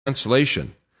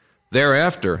Translation.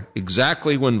 Thereafter,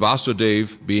 exactly when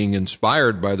Vasudeva, being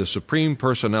inspired by the Supreme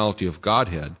Personality of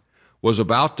Godhead, was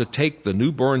about to take the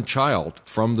newborn child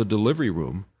from the delivery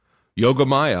room,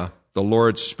 Yogamaya, the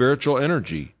Lord's spiritual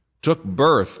energy, took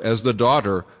birth as the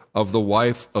daughter of the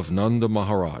wife of Nanda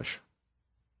Maharaj.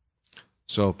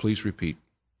 So please repeat.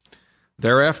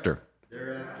 Thereafter,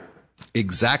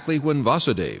 exactly when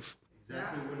Vasudeva,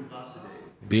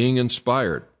 being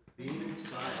inspired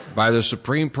by the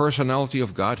Supreme Personality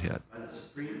of Godhead,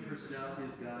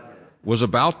 was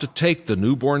about to take the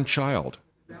newborn child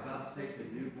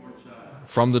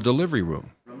from the delivery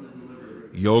room,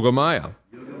 Yogamaya,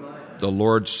 the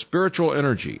Lord's spiritual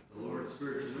energy,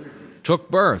 took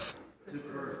birth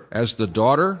as the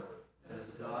daughter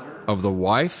of the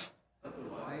wife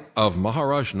of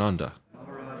Maharaj Nanda.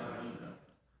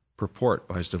 Purport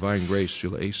by His Divine Grace,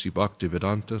 Srila A.C.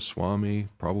 Bhaktivedanta Swami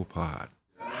Prabhupada.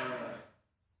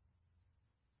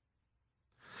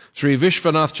 Sri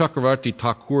Vishwanath Chakravarti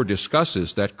Thakur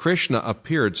discusses that Krishna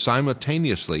appeared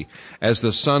simultaneously as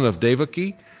the son of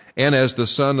Devaki and as the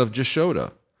son of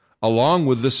Jashoda, along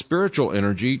with the spiritual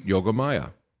energy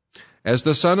Yogamaya. As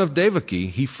the son of Devaki,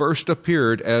 he first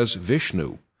appeared as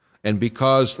Vishnu, and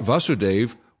because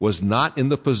Vasudeva was not in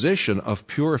the position of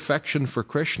pure affection for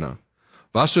Krishna,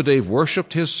 Vasudeva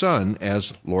worshipped his son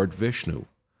as Lord Vishnu.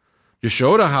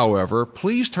 Yashoda, however,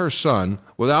 pleased her son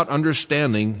without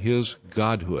understanding his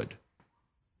godhood.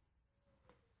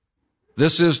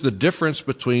 This is the difference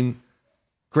between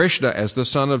Krishna as the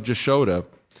son of Yashoda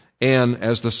and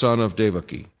as the son of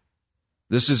Devaki.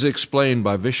 This is explained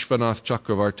by Vishwanath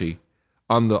Chakravarti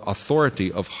on the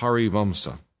authority of Hari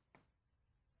Vamsa.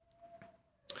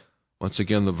 Once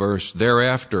again, the verse,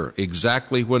 thereafter,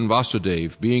 exactly when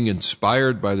Vasudeva, being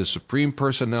inspired by the Supreme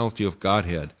Personality of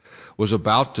Godhead, was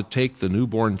about to take the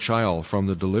newborn child from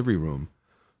the delivery room,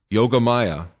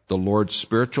 Yogamaya, the Lord's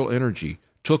spiritual energy,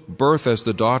 took birth as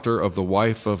the daughter of the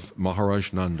wife of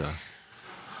Maharaj Nanda.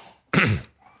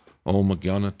 Om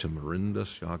Jnana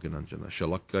Timarindas Yagananjana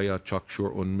Shalakaya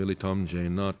Chakshur Unmilitam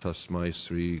Jena Tasmai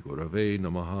Sri Gurave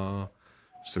Namaha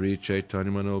Sri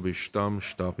Chaitanya Manobishtam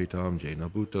Shtapitam Jena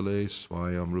Bhutale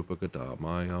Swayam Rupagada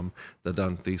Mayam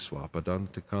Dadanti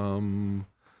Swapadantikam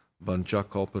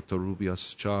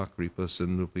Vanchakalpatarubyascha Kripa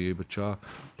Sindhupiyevacha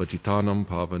Patitanam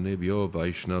Pavanebhyo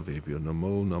Vaishnavebhyo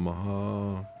Namo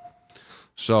Namaha.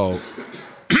 So,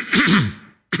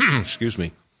 excuse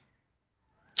me.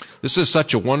 This is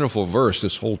such a wonderful verse.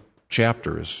 This whole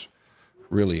chapter is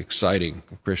really exciting.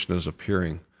 Krishna's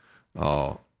appearing.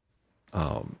 And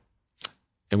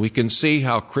we can see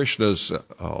how Krishna's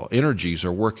energies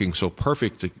are working so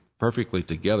perfectly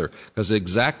together. Because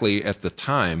exactly at the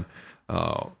time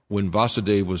when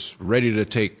Vasudeva was ready to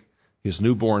take his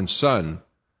newborn son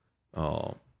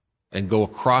and go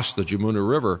across the Jamuna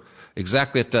River,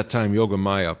 exactly at that time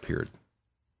Yogamaya appeared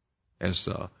as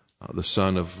the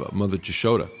son of Mother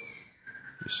Jashoda.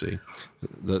 You see,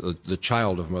 the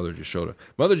child of Mother Jashoda.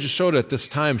 Mother Jashoda at this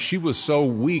time, she was so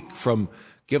weak from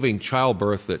giving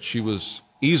childbirth that she was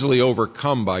easily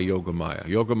overcome by Yogamaya.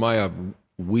 Yogamaya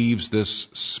weaves this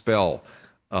spell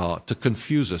to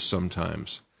confuse us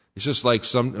sometimes. It's just like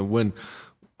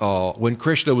when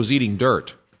Krishna was eating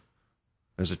dirt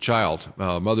as a child,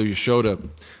 Mother Yashoda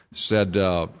said,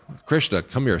 Krishna,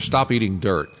 come here, stop eating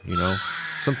dirt, you know.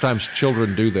 Sometimes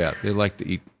children do that. They like to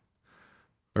eat.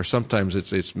 Or sometimes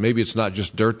it's maybe it's not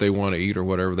just dirt they want to eat or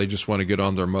whatever. They just want to get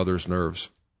on their mother's nerves,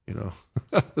 you know.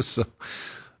 So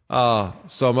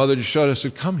Mother Yashoda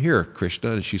said, "Come here,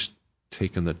 Krishna," and she's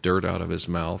taken the dirt out of his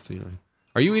mouth. You know,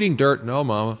 are you eating dirt? No,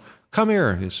 Mama. Come here.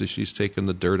 And so she's taken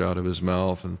the dirt out of his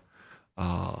mouth, and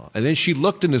then she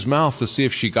looked in his mouth to see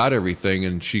if she got everything,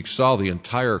 and she saw the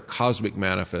entire cosmic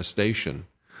manifestation.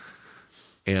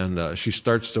 And she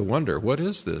starts to wonder, what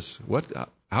is this?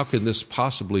 How can this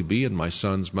possibly be in my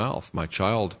son's mouth? My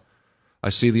child, I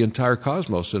see the entire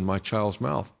cosmos in my child's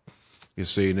mouth. You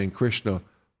see, and then Krishna,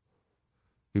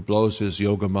 he blows his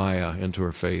Yogamaya into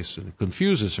her face and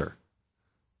confuses her,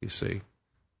 you see.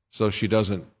 So she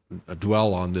doesn't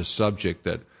dwell on this subject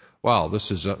that, wow, this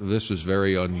is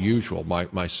very unusual.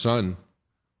 My son.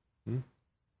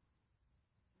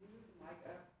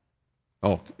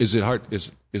 Oh, is it hard?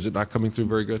 Is it not coming through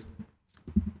very good?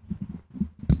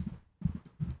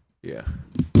 Yeah.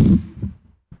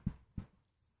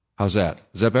 How's that?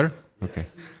 Is that better? Okay.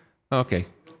 Okay.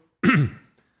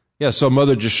 Yeah, so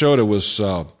Mother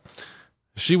Jashoda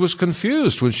she was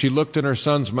confused when she looked in her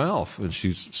son's mouth and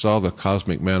she saw the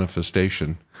cosmic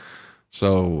manifestation.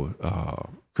 So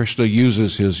Krishna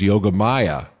uses his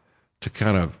Yogamaya to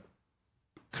kind of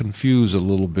confuse a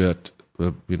little bit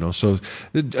So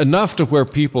enough to where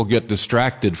people get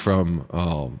distracted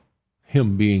from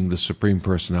him being the Supreme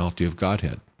Personality of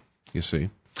Godhead, you see.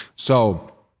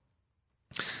 So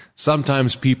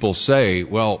sometimes people say,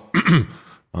 well,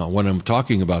 when I'm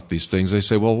talking about these things, they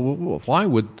say, well, why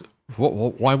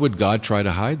would God try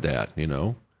to hide that,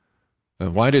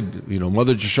 Why did,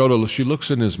 Mother Yashoda, she looks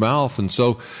in his mouth, and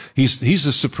so he's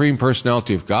the Supreme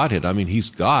Personality of Godhead. I mean, he's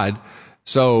God.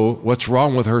 So what's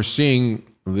wrong with her seeing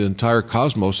the entire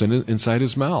cosmos inside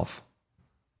his mouth?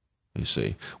 You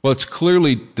see. Well, it's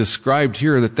clearly described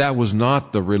here that was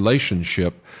not the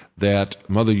relationship that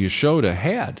Mother Yashoda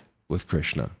had with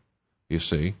Krishna. You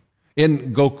see.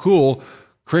 In Gokul,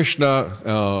 Krishna,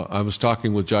 I was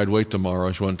talking with Jadwaita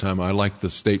Maharaj one time. I like the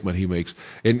statement he makes.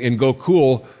 In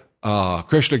Gokul,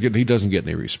 Krishna, he doesn't get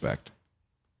any respect.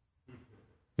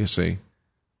 You see.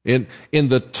 In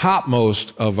the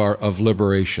topmost of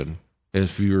liberation,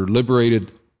 if you're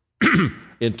liberated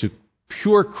into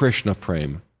pure Krishna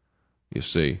prema, you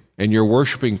see, and you're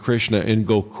worshiping Krishna in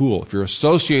Gokul, if you're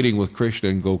associating with Krishna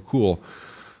in Gokul,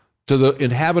 to the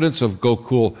inhabitants of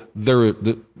Gokul,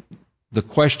 the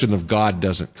question of God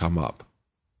doesn't come up.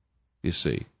 You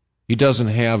see, he doesn't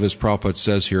have, as Prabhupada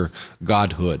says here,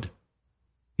 godhood.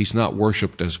 He's not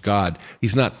worshipped as God.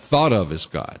 He's not thought of as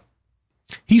God.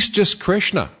 He's just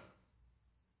Krishna.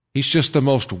 He's just the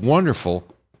most wonderful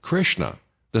Krishna,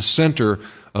 the center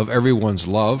of everyone's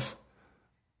love,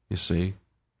 you see,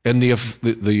 and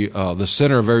the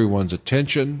center of everyone's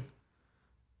attention.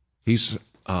 He's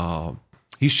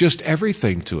just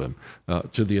everything to him,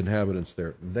 to the inhabitants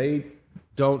there. They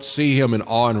don't see him in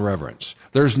awe and reverence.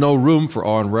 There's no room for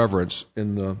awe and reverence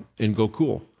in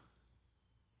Gokul.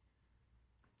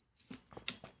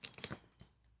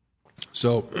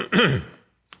 So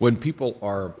when people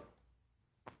are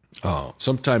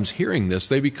sometimes hearing this,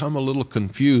 they become a little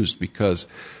confused because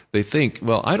they think,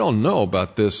 well, I don't know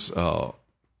about this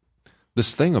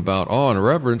thing about awe and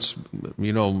reverence,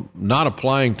 not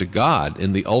applying to God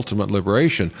in the ultimate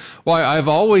liberation. Why, I've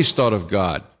always thought of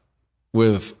God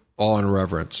with awe and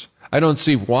reverence. I don't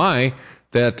see why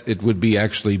that it would be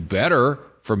actually better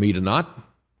for me to not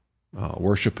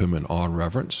worship him in awe and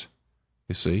reverence,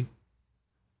 you see.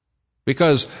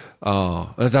 Because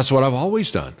that's what I've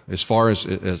always done. As far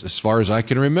as I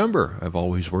can remember, I've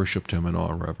always worshipped him in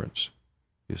awe and reverence.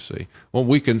 You see, well,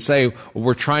 we can say, well,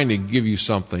 we're trying to give you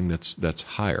something that's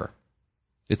higher.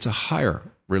 It's a higher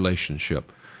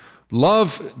relationship.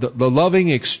 Love, the loving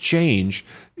exchange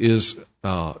is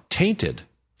tainted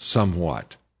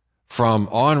somewhat from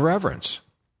awe and reverence.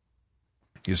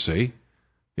 You see,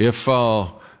 if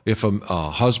a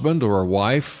husband or a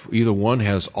wife, either one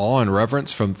has awe and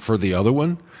reverence for the other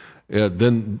one,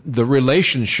 then the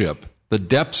relationship, the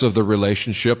depths of the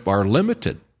relationship are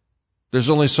limited. There's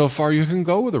only so far you can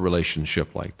go with a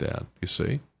relationship like that, you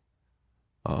see.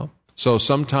 So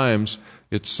sometimes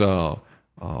it's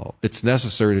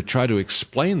necessary to try to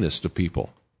explain this to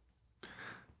people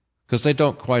because they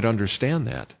don't quite understand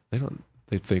that.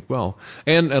 They think, well,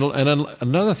 and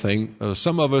another thing,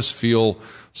 some of us feel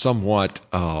somewhat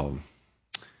I'm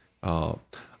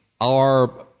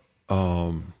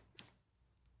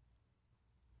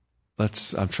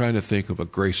trying to think of a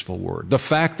graceful word. The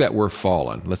fact that we're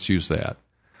fallen, let's use that,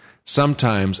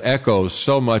 sometimes echoes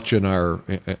so much in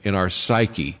our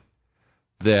psyche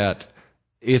that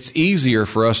it's easier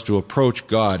for us to approach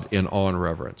God in awe and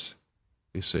reverence,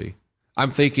 you see.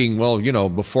 I'm thinking, well,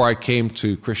 before I came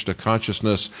to Krishna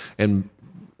consciousness and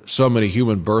so many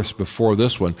human births before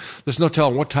this one, there's no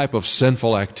telling what type of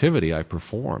sinful activity I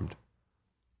performed.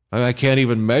 I can't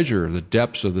even measure the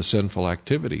depths of the sinful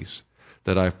activities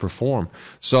that I've performed.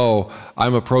 So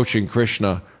I'm approaching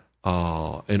Krishna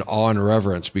in awe and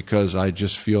reverence because I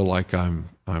just feel like I'm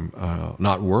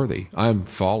not worthy. I'm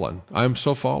fallen. I'm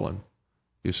so fallen,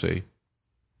 you see.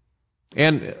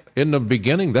 And in the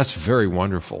beginning, that's very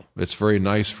wonderful. It's very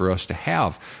nice for us to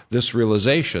have this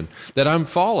realization that I'm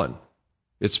fallen.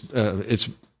 It's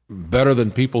better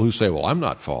than people who say, well, I'm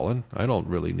not fallen. I don't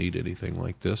really need anything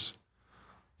like this.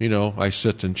 I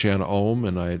sit and chant Om,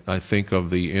 and I think of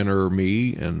the inner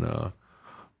me, and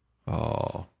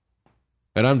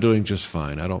I'm doing just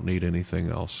fine. I don't need anything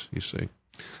else, you see.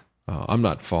 I'm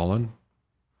not fallen.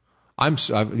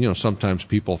 Sometimes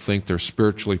people think they're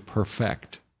spiritually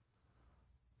perfect.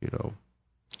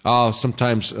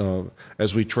 Sometimes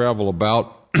as we travel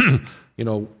about,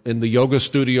 in the yoga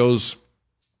studios,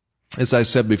 as I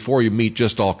said before, you meet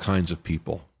just all kinds of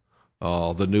people,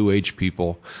 the New Age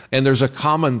people. And there's a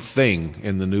common thing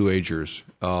in the New Agers.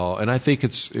 And I think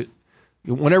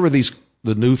whenever the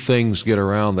new things get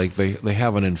around, they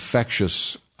have an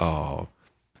infectious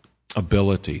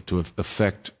ability to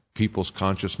affect people's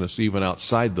consciousness even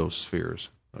outside those spheres.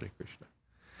 Hare Krishna.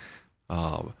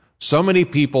 So many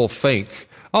people think,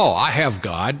 oh, I have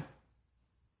God.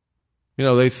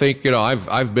 They think,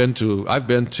 I've been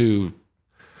to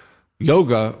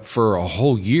yoga for a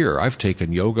whole year. I've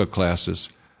taken yoga classes.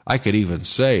 I could even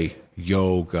say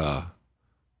yoga.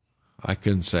 I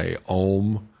can say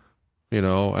Om, and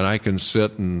I can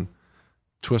sit and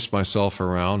twist myself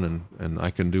around and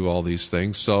I can do all these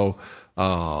things. So,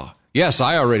 yes,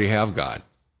 I already have God.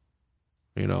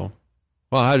 Well,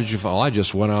 how did you fall? I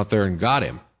just went out there and got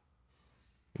him.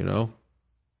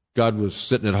 God was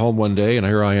sitting at home one day and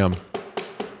here I am.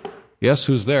 Yes,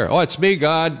 who's there? Oh, it's me,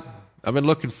 God. I've been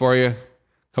looking for you.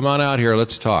 Come on out here.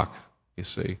 Let's talk. You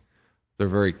see, they're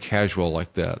very casual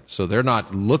like that. So they're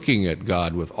not looking at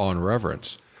God with awe and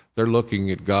reverence. They're looking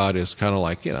at God as kind of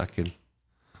like, I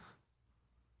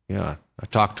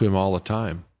talk to him all the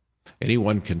time.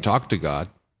 Anyone can talk to God.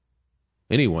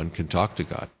 Anyone can talk to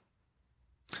God.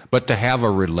 But to have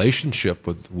a relationship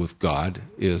with God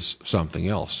is something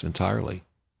else entirely.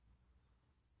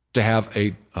 To have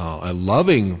a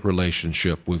loving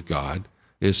relationship with God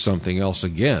is something else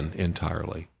again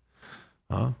entirely.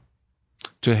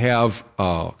 To have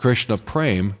Krishna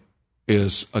Prem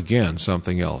is again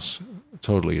something else,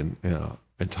 totally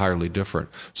entirely different.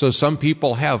 So some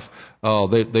people have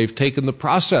they've taken the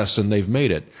process and they've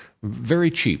made it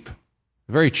very cheap,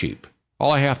 very cheap.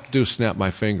 All I have to do is snap my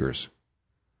fingers,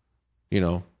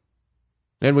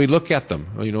 And we look at them,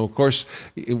 of course,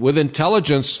 with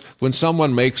intelligence, when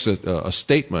someone makes a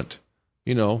statement,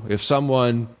 if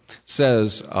someone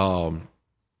says, I'm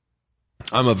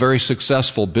a very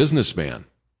successful businessman,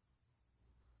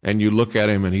 and you look at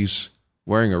him and he's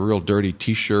wearing a real dirty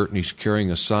T-shirt and he's carrying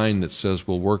a sign that says,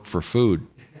 we'll work for food.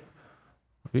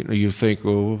 You think,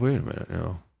 oh, wait a minute,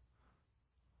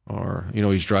 Or,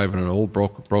 he's driving an old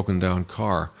broken down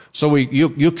car. So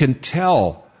you can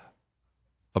tell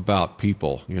about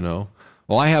people,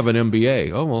 Well, I have an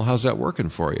MBA. Oh, well, how's that working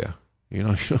for you? You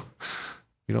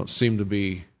don't seem to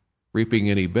be reaping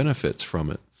any benefits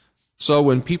from it. So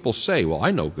when people say, well,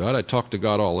 I know God, I talk to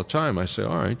God all the time, I say,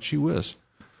 all right, gee whiz.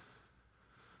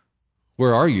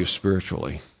 Where are you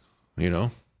spiritually?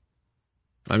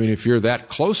 If you're that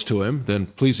close to him, then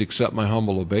please accept my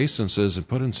humble obeisances and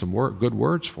put in some good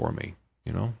words for me,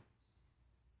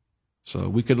 So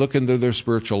we could look into their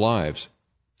spiritual lives.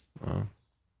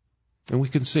 And we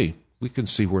can see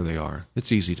where they are.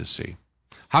 It's easy to see.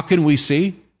 How can we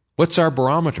see? What's our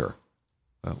barometer?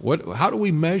 How do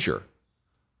we measure?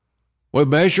 We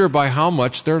measure by how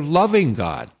much they're loving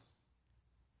God.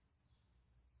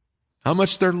 How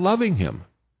much they're loving him.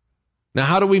 Now,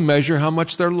 how do we measure how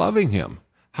much they're loving him?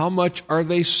 How much are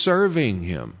they serving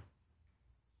him?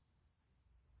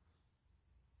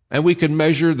 And we can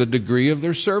measure the degree of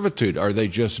their servitude. Are they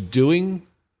just doing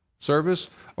service?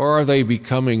 Or are they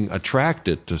becoming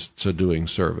attracted to doing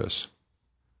service?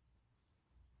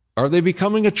 Are they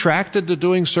becoming attracted to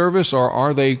doing service, or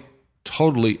are they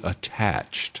totally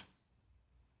attached?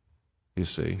 You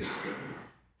see?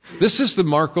 This is the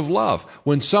mark of love.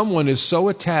 When someone is so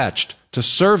attached to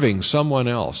serving someone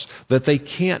else that they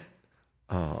can't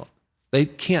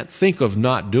think of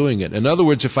not doing it. In other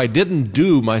words, if I didn't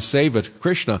do my seva to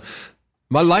Krishna,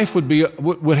 my life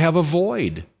would have a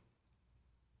void.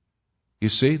 You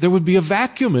see, there would be a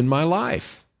vacuum in my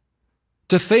life.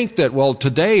 To think that, well,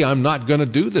 today I'm not going to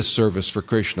do this service for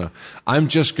Krishna. I'm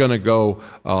just going to go,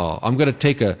 I'm going to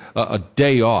take a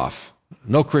day off.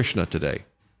 No Krishna today.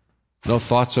 No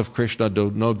thoughts of Krishna,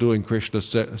 no doing Krishna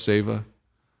seva.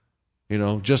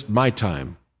 Just my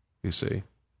time, you see.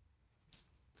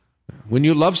 When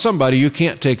you love somebody, you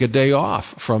can't take a day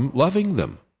off from loving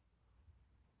them.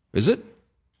 Is it?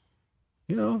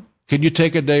 Can you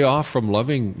take a day off from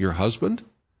loving your husband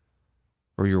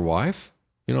or your wife?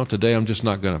 Today I'm just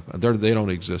not going to, they don't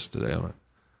exist today.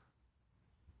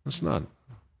 It's not,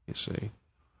 you see.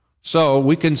 So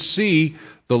we can see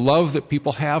the love that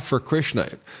people have for Krishna.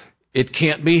 It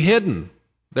can't be hidden.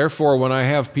 Therefore, when I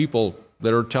have people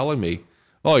that are telling me,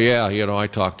 oh yeah, I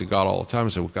talk to God all the time, I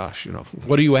say, well, gosh,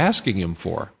 what are you asking him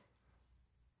for?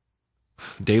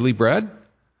 Daily bread?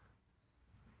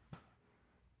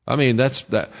 That's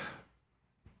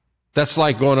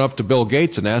like going up to Bill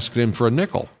Gates and asking him for a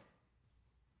nickel.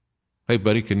 Hey,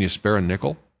 buddy, can you spare a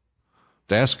nickel?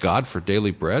 To ask God for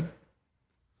daily bread?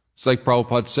 It's like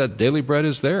Prabhupada said, daily bread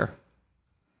is there.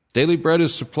 Daily bread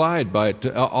is supplied by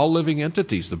all living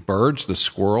entities, the birds, the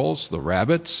squirrels, the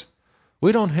rabbits.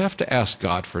 We don't have to ask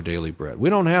God for daily bread. We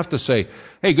don't have to say,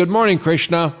 hey, good morning,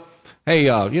 Krishna. Hey,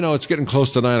 it's getting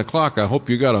close to 9 o'clock. I hope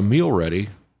you got a meal ready.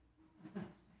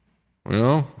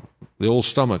 The old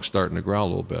stomach's starting to growl a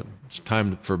little bit. It's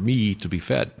time for me to be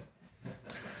fed.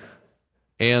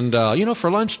 And,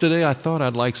 for lunch today, I thought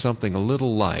I'd like something a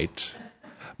little light.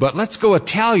 But let's go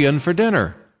Italian for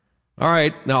dinner. All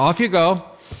right, now off you go.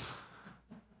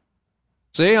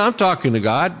 See, I'm talking to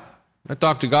God. I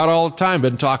talk to God all the time.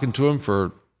 Been talking to Him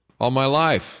for all my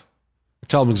life. I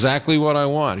tell Him exactly what I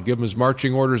want. I give Him His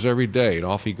marching orders every day, and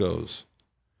off He goes.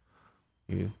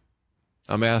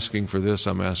 I'm asking for this,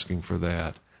 I'm asking for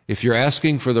that. If you're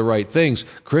asking for the right things,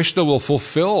 Krishna will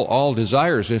fulfill all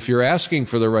desires. If you're asking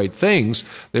for the right things,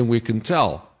 then we can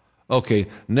tell. Okay,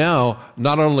 now,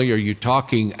 not only are you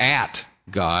talking at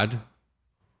God,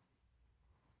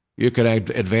 you can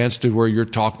advance to where you're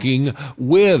talking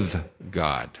with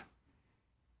God.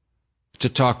 To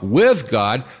talk with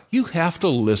God, you have to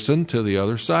listen to the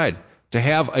other side. To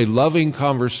have a loving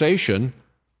conversation,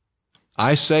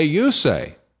 I say, you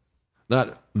say.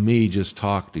 Not me just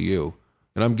talk to you.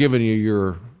 And I'm giving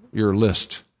you your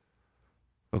list.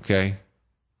 Okay?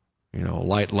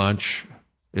 Light lunch,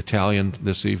 Italian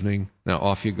this evening. Now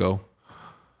off you go.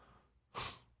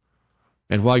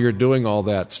 And while you're doing all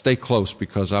that, stay close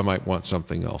because I might want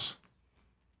something else.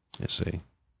 You see?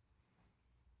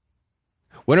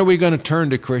 When are we going to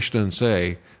turn to Krishna and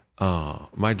say,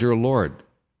 my dear Lord,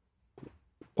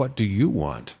 what do you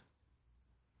want?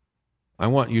 I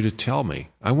want you to tell me.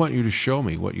 I want you to show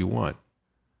me what you want.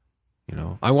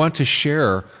 I want to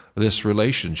share this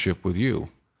relationship with you.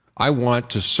 I want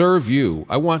to serve you.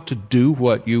 I want to do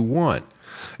what you want.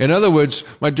 In other words,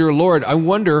 my dear Lord, I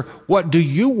wonder, what do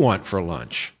you want for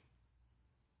lunch?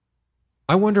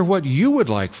 I wonder what you would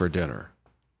like for dinner.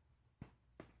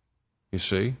 You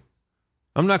see?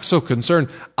 I'm not so concerned.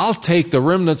 I'll take the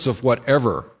remnants of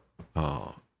whatever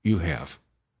you have.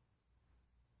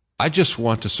 I just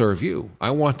want to serve you.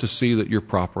 I want to see that you're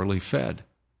properly fed.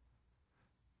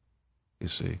 You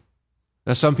see?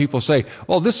 Now some people say,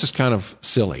 well, this is kind of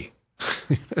silly.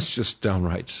 It's just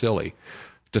downright silly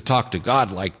to talk to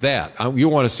God like that. You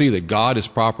want to see that God is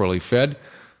properly fed?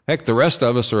 Heck, the rest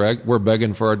of us we're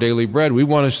begging for our daily bread. We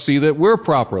want to see that we're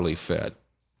properly fed.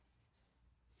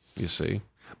 You see?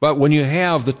 But when you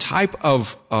have the type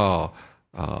of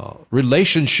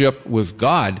relationship with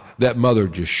God that Mother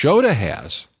Jashoda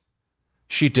has,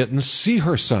 she didn't see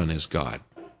her son as God.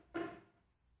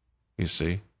 You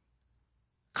see?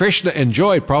 Krishna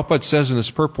enjoyed, Prabhupada says in his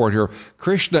purport here,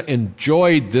 Krishna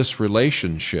enjoyed this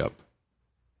relationship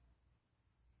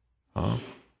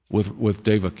with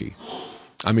Devaki.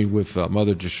 With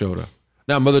Mother Jashoda.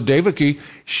 Now, Mother Devaki,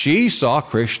 she saw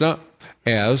Krishna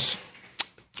as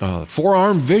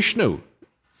four-armed Vishnu.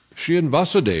 She and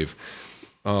Vasudeva.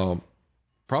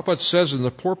 Prabhupada says in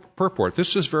the purport,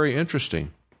 this is very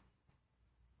interesting.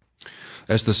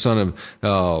 As the son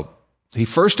of, he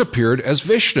first appeared as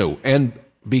Vishnu, and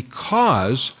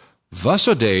because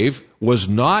Vasudeva was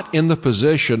not in the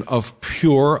position of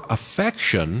pure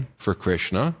affection for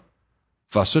Krishna,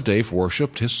 Vasudeva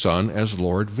worshipped his son as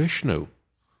Lord Vishnu.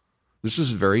 This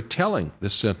is very telling,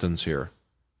 this sentence here.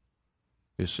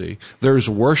 You see, there's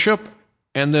worship,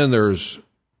 and then there's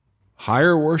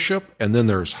higher worship, and then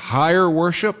there's higher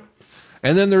worship,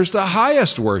 and then there's the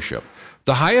highest worship.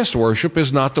 The highest worship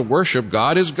is not the worship.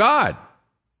 God is God.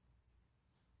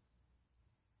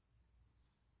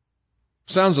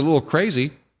 Sounds a little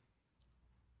crazy,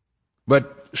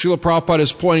 but Srila Prabhupada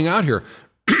is pointing out here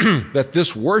that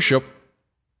this worship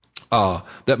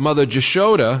that Mother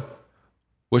Jashoda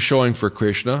was showing for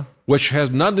Krishna, which has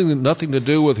nothing to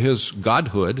do with his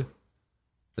godhood,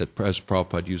 that as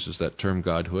Prabhupada uses that term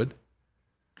godhood.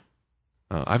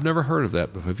 I've never heard of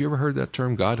that before. Have you ever heard that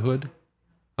term godhood?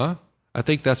 Huh? I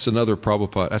think that's another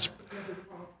Prabhupada.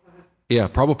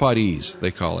 Prabhupadese,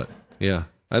 they call it. Yeah.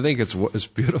 I think it's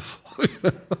beautiful.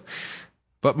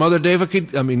 But Mother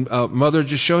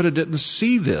Jashoda didn't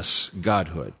see this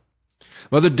godhood.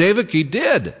 Mother Devaki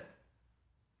did.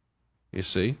 You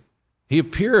see? He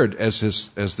appeared as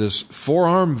this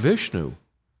four-armed Vishnu.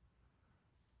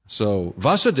 So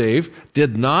Vasudeva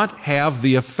did not have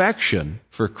the affection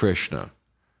for Krishna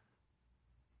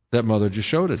that Mother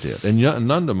Jashoda did, and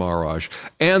Nanda Maharaj,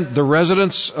 and the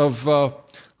residents of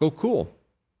Gokul,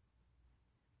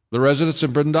 the residents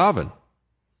in Vrindavan.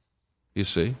 You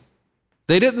see,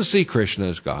 they didn't see Krishna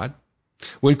as God.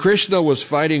 When Krishna was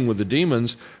fighting with the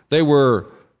demons, they were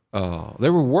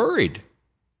worried.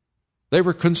 They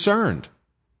were concerned.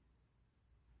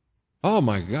 Oh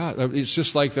my God, it's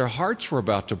just like their hearts were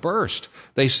about to burst.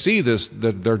 They see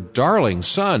their darling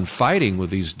son fighting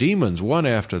with these demons one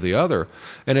after the other.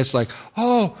 And it's like,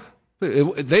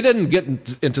 they didn't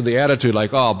get into the attitude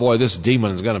like, oh boy, this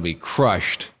demon is going to be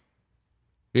crushed.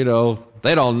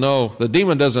 they don't know. The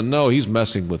demon doesn't know he's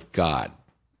messing with God.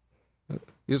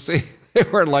 You see, they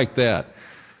were like that.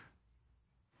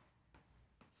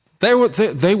 They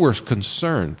were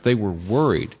concerned. They were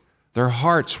worried. Their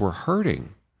hearts were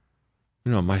hurting.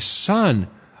 My son,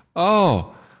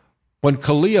 when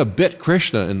Kalia bit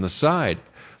Krishna in the side,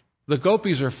 the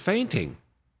gopis are fainting.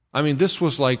 I mean, this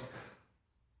was like,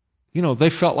 they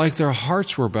felt like their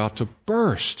hearts were about to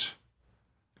burst.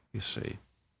 You see,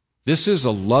 this is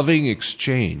a loving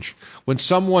exchange. When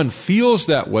someone feels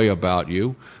that way about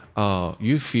you,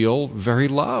 you feel very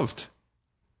loved.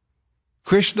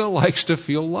 Krishna likes to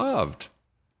feel loved.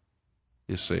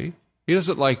 You see, he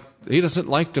doesn't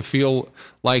like to feel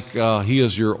like he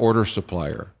is your order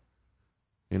supplier.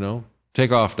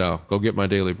 Take off now. Go get my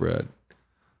daily bread.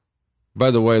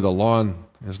 By the way, the lawn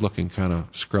is looking kind of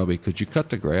scrubby. Could you cut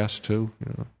the grass too?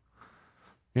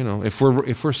 If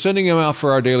we're sending him out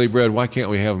for our daily bread, why can't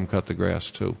we have him cut the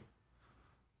grass too?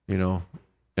 And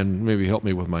maybe help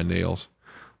me with my nails.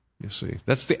 You see,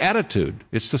 that's the attitude.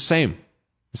 It's the same.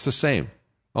 It's the same.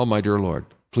 Oh, my dear Lord,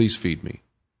 please feed me.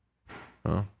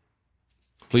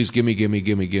 Please give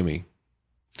me.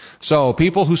 So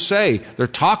people who say they're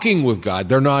talking with God,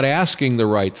 they're not asking the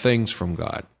right things from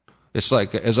God. It's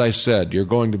like, as I said, you're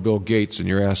going to Bill Gates and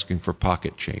you're asking for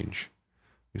pocket change.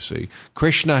 You see,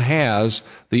 Krishna has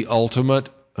the ultimate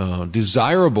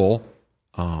desirable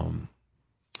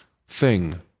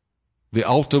thing, the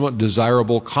ultimate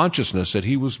desirable consciousness that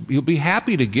he'll be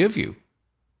happy to give you.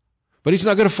 But he's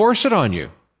not going to force it on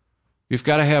you. You've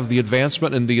got to have the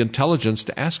advancement and the intelligence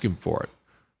to ask him for it.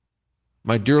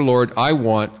 My dear Lord, I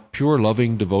want pure,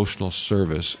 loving, devotional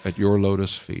service at your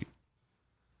lotus feet.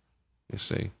 You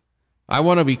see, I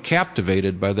want to be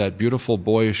captivated by that beautiful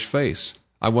boyish face.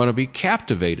 I want to be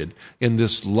captivated in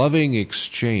this loving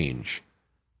exchange.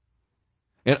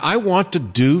 And I want to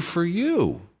do for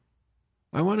you.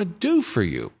 I want to do for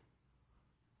you.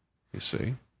 You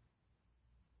see?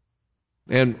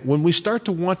 And when we start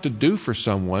to want to do for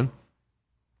someone,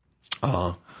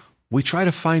 we try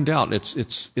to find out.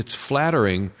 It's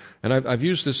flattering, and I've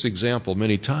used this example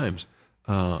many times.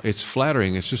 It's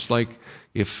flattering. It's just like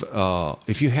if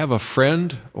you have a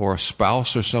friend or a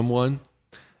spouse or someone,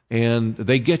 and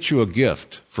they get you a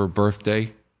gift for a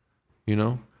birthday,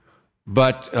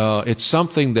 but it's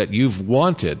something that you've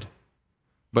wanted,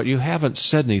 but you haven't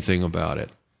said anything about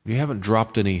it. You haven't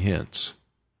dropped any hints.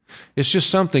 It's just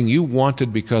something you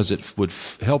wanted because it would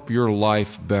help your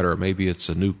life better. Maybe it's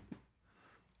a new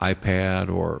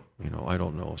iPad or, I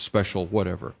don't know, special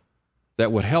whatever.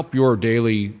 That would help your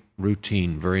daily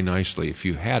routine very nicely if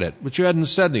you had it, but you hadn't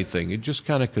said anything. You just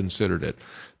kind of considered it.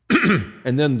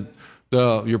 And then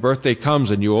your birthday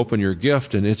comes and you open your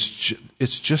gift and it's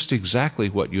just exactly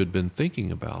what you had been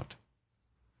thinking about.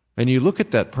 And you look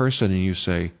at that person and you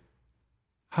say,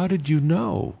 how did you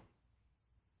know?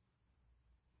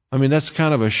 I mean, that's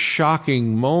kind of a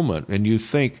shocking moment. And you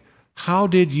think, how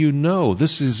did you know?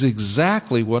 This is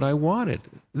exactly what I wanted.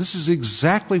 This is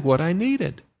exactly what I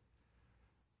needed.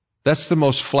 That's the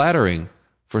most flattering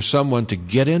for someone to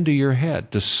get into your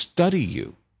head, to study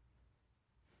you,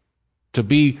 to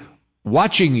be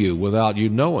watching you without you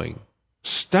knowing,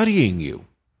 studying you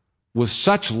with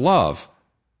such love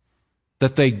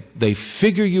that they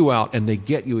figure you out and they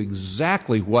get you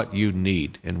exactly what you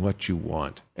need and what you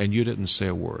want, and you didn't say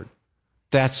a word.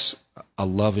 That's a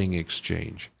loving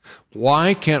exchange.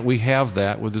 Why can't we have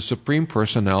that with the Supreme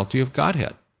Personality of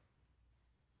Godhead?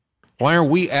 Why are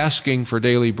we asking for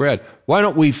daily bread? Why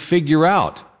don't we figure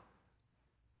out?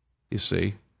 You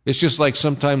see, it's just like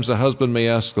sometimes the husband may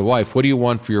ask the wife, what do you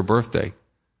want for your birthday?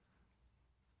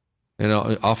 And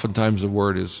oftentimes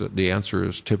the answer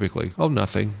is typically, oh,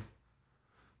 nothing.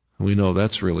 We know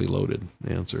that's really loaded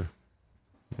answer.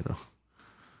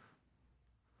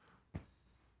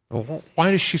 Well, why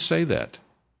does she say that?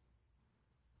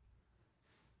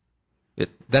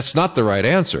 That's not the right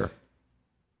answer.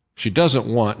 She doesn't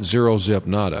want zero zip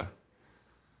nada.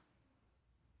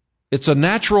 It's a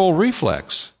natural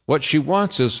reflex. What she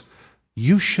wants is,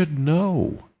 you should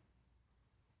know.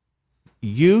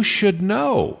 You should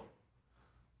know.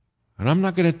 And I'm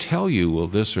not going to tell you, well,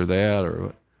 this or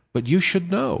that, but you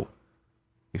should know.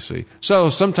 You see? So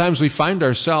sometimes we find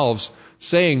ourselves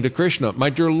saying to Krishna, my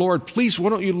dear Lord, please, why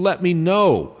don't you let me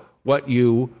know what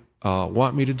you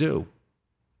want me to do?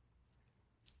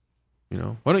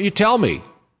 Why don't you tell me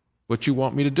what you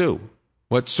want me to do?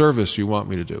 What service you want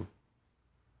me to do?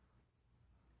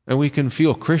 And we can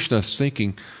feel Krishna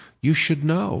thinking, you should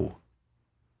know.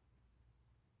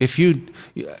 If you,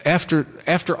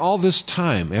 after all this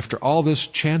time, after all this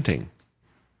chanting,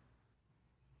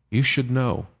 you should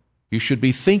know. You should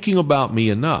be thinking about me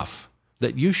enough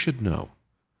that you should know.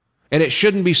 And it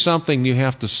shouldn't be something you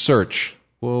have to search.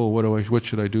 Whoa, what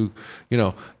should I do?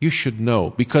 You should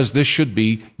know, because this should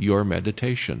be your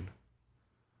meditation.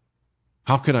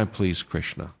 How can I please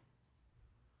Krishna?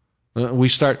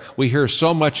 We hear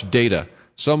so much data,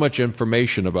 so much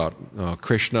information about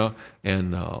Krishna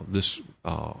and this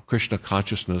Krishna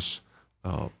consciousness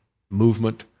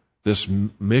movement, this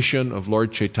mission of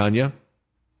Lord Chaitanya.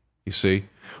 You see?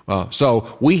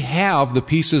 So we have the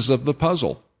pieces of the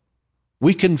puzzle.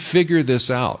 We can figure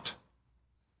this out.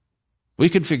 We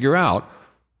can figure out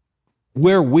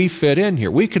where we fit in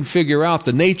here. We can figure out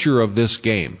the nature of this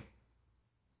game.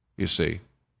 You see?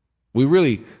 We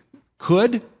really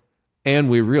could, and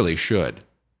we really should.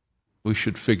 We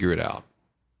should figure it out.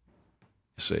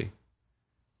 You see?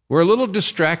 We're a little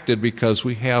distracted because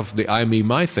we have the I, me,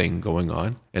 my thing going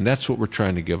on, and that's what we're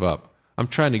trying to give up. I'm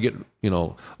trying to get,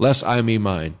 less I, me,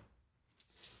 mine.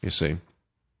 You see?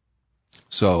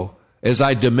 So, as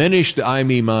I diminish the I,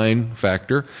 me, mine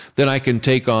factor, then I can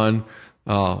take on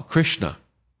Krishna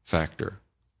factor,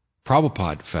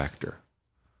 Prabhupada factor,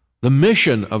 the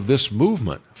mission of this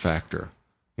movement factor.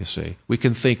 You see, we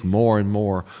can think more and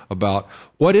more about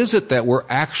what is it that we're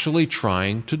actually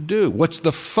trying to do? What's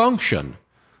the function?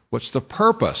 What's the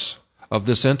purpose of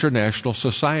this international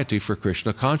society for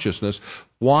Krishna consciousness?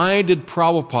 Why did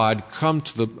Prabhupada come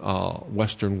to the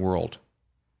Western world?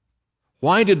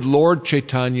 Why did Lord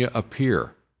Chaitanya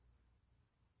appear?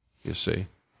 You see,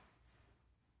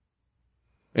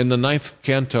 in the 9th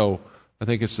canto, I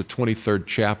think it's the 23rd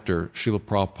chapter, Srila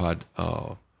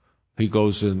Prabhupada, he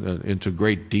goes into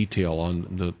great detail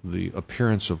on the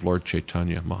appearance of Lord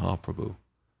Chaitanya Mahaprabhu.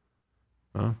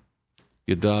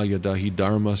 Yada yada hi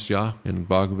dharmasya, in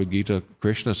Bhagavad Gita,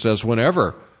 Krishna says,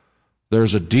 whenever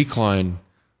there's a decline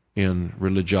in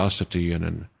religiosity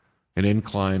and an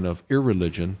incline of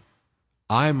irreligion,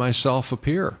 I myself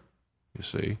appear. You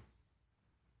see,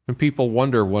 and people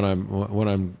wonder when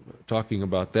I'm talking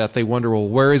about that. They wonder, well,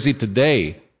 where is he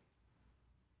today?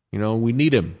 We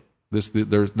need him.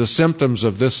 The symptoms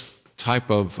of this type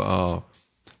of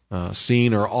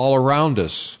scene are all around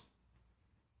us.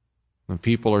 When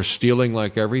people are stealing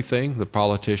like everything, the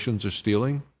politicians are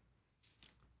stealing.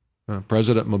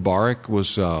 President Mubarak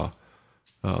was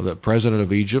the president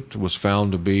of Egypt, was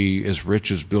found to be as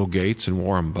rich as Bill Gates and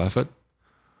Warren Buffett.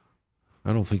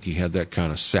 I don't think he had that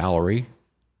kind of salary.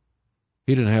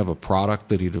 He didn't have a product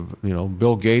that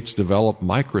Bill Gates developed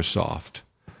Microsoft.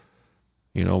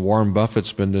 Warren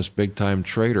Buffett's been this big-time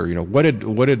trader. What did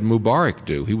Mubarak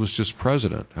do? He was just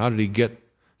president. How did he get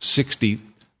 60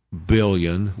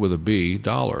 billion with a B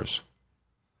dollars?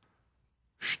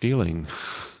 Stealing.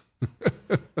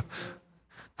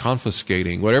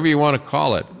 Confiscating, whatever you want to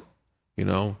call it.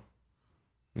 You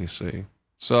see.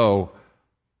 So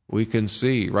we can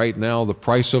see right now the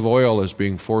price of oil is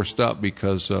being forced up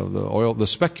because of the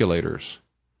speculators.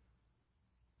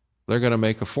 They're going to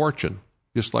make a fortune,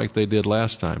 just like they did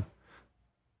last time.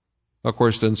 Of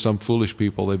course, then some foolish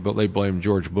people, they blame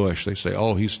George Bush. They say,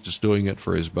 oh, he's just doing it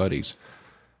for his buddies,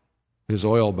 his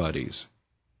oil buddies.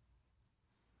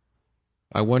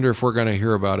 I wonder if we're going to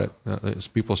hear about it, as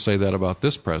people say that about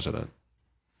this president.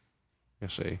 You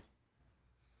see.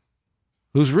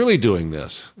 Who's really doing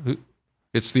this?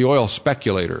 It's the oil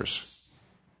speculators.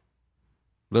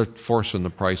 They're forcing the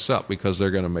price up because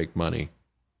they're going to make money.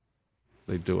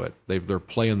 They do it. They're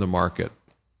playing the market.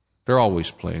 They're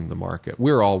always playing the market.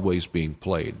 We're always being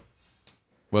played.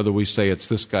 Whether we say it's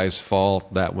this guy's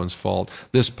fault, that one's fault,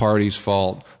 this party's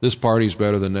fault, this party's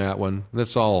better than that one.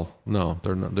 That's all. No,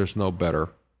 there's no better.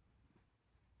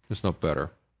 There's no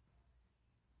better.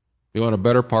 You want a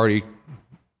better party,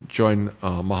 join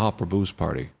Mahaprabhu's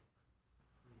party.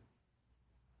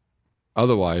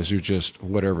 Otherwise, you're just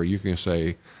whatever. You can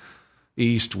say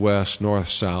east, west, north,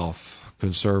 south,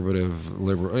 conservative,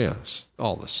 liberal. Yeah, it's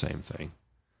all the same thing.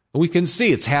 We can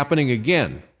see it's happening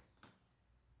again.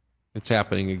 It's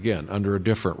happening again under a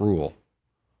different rule.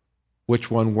 Which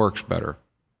one works better?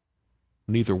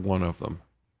 Neither one of them.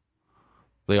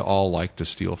 They all like to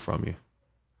steal from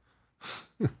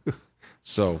you.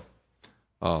 So,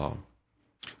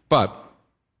 but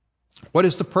what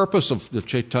is the purpose of the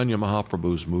Chaitanya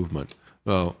Mahaprabhu's movement?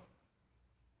 Srila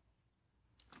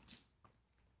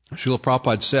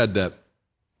Prabhupada said that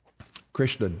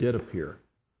Krishna did appear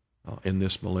in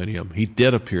this millennium. He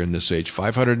did appear in this age.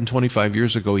 525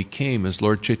 years ago, he came as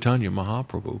Lord Chaitanya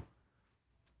Mahaprabhu.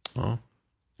 And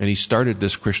he started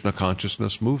this Krishna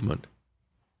consciousness movement.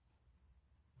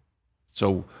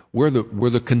 So we're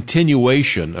the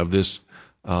continuation of this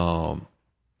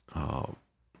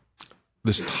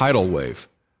this tidal wave.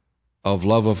 of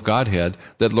love of Godhead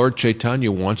that Lord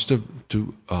Chaitanya wants to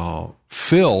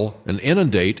fill and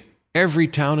inundate every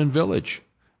town and village.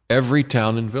 Every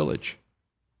town and village.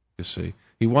 You see,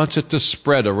 he wants it to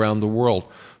spread around the world.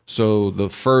 So the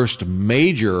first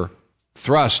major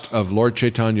thrust of Lord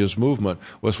Chaitanya's movement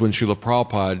was when Srila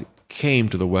Prabhupada came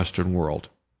to the Western world.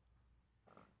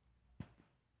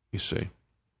 You see,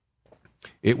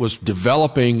 it was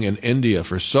developing in India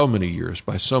for so many years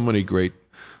by so many great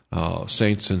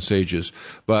saints and sages.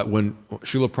 But when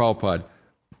Srila Prabhupada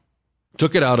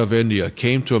took it out of India,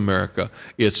 came to America,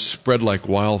 it spread like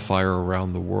wildfire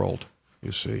around the world,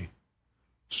 you see.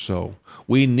 So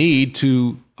we need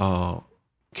to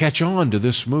catch on to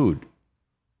this mood.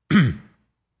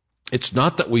 It's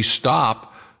not that we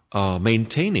stop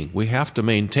maintaining. We have to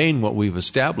maintain what we've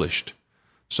established.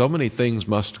 So many things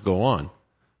must go on.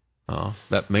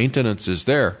 That maintenance is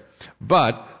there.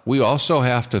 But we also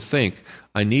have to think,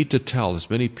 I need to tell as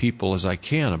many people as I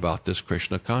can about this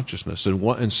Krishna consciousness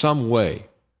in some way,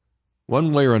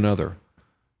 one way or another.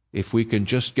 If we can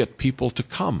just get people to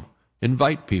come,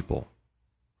 invite people,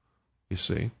 you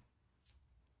see,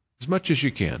 as much as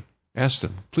you can. Ask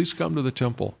them, please come to the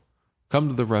temple, come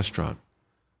to the restaurant,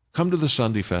 come to the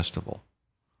Sunday festival,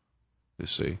 you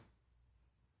see.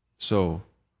 So,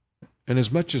 and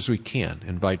as much as we can,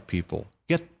 invite people,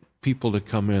 get people to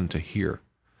come in to hear.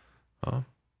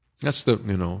 That's the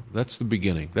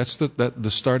beginning. That's the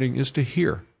starting is to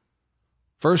hear.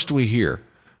 First we hear.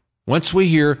 Once we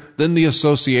hear, then the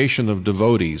association of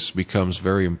devotees becomes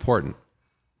very important.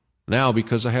 Now,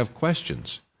 because I have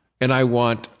questions, and I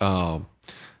want,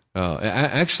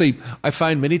 actually, I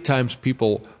find many times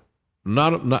people,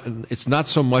 it's not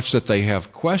so much that they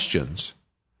have questions,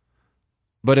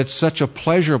 but it's such a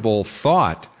pleasurable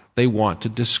thought, they want to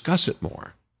discuss it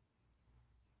more.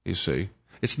 You see?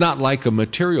 It's not like a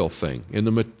material thing. In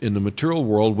the material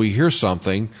world, we hear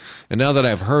something, and now that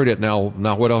I've heard it, now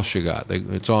what else you got?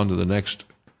 It's on to the next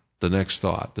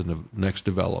thought, the next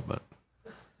development.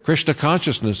 Krishna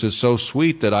consciousness is so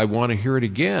sweet that I want to hear it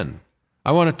again.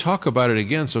 I want to talk about it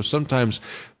again. So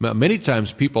many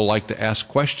times people like to ask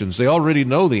questions. They already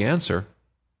know the answer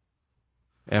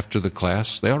after the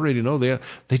class. They already know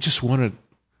they just want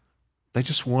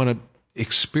to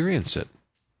experience it.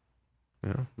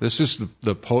 Yeah. This is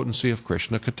the potency of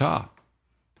Krishna Katha.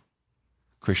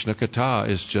 Krishna Katha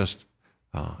is just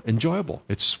enjoyable.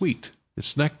 It's sweet.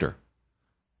 It's nectar.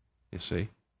 You see?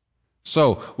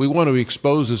 So we want to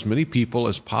expose as many people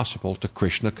as possible to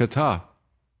Krishna Katha.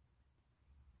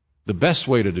 The best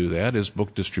way to do that is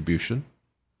book distribution.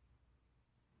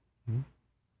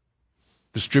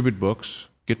 Distribute books.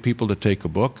 Get people to take a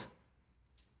book.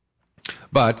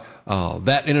 But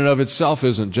that in and of itself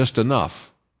isn't just enough.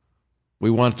 We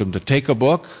want them to take a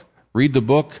book, read the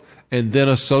book, and then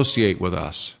associate with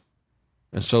us,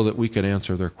 and so that we can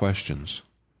answer their questions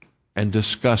and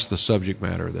discuss the subject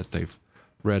matter that they've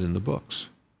read in the books,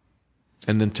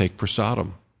 and then take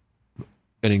prasadam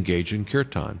and engage in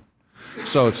kirtan.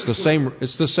 So it's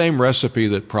the same recipe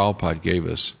that Prabhupada gave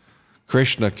us: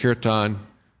 Krishna kirtan,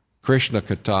 Krishna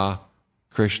katha,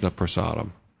 Krishna prasadam.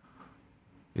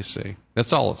 You see,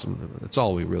 that's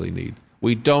all we really need.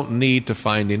 We don't need to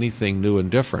find anything new and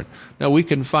different. Now, we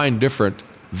can find different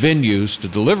venues to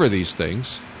deliver these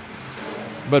things,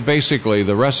 but basically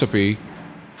the recipe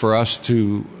for us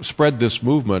to spread this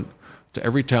movement to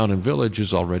every town and village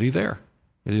is already there.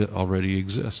 It already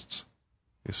exists,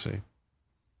 you see.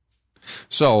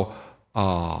 So,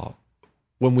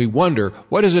 when we wonder,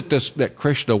 what is it that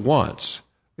Krishna wants?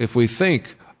 If we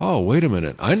think, oh, wait a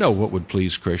minute, I know what would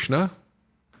please Krishna.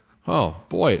 Oh,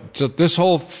 boy, this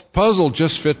whole puzzle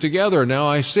just fit together. Now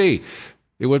I see.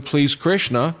 It would please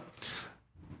Krishna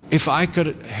if I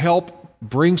could help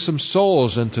bring some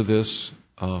souls into this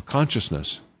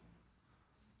consciousness.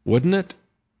 Wouldn't it?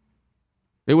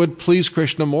 It would please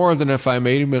Krishna more than if I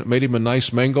made him a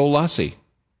nice mango lassi.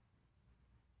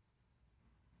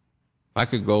 I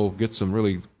could go get some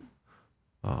really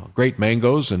great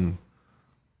mangoes and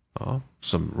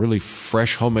some really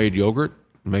fresh homemade yogurt,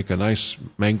 make a nice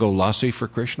mango lassi for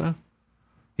Krishna.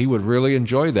 He would really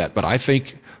enjoy that. But I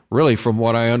think, really, from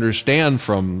what I understand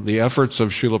from the efforts of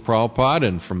Srila Prabhupada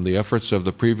and from the efforts of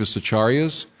the previous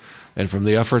acharyas and from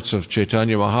the efforts of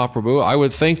Chaitanya Mahaprabhu, I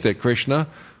would think that Krishna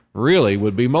really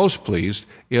would be most pleased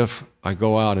if I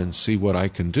go out and see what I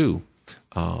can do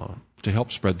to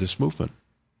help spread this movement,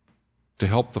 to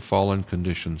help the fallen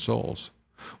conditioned souls.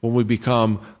 When we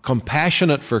become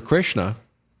compassionate for Krishna,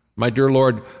 my dear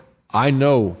Lord, I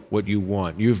know what you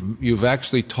want. You've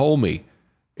actually told me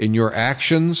in your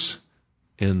actions,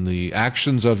 in the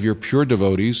actions of your pure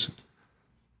devotees,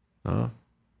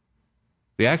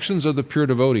 The actions of the pure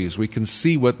devotees, we can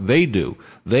see what they do.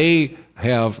 The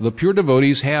pure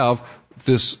devotees have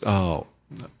this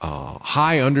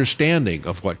high understanding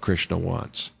of what Krishna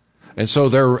wants. And so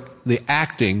they're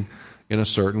acting in a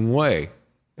certain way.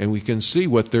 And we can see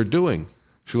what they're doing.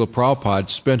 Srila Prabhupada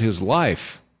spent his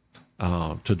life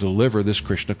to deliver this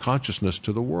Krishna consciousness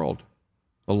to the world.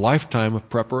 A lifetime of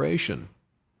preparation,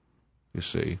 you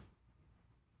see.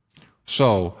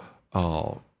 So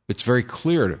it's very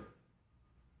clear.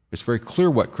 It's very clear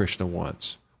what Krishna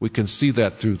wants. We can see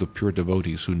that through the pure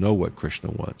devotees who know what Krishna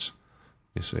wants,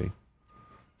 you see.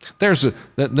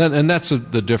 And that's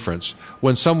the difference.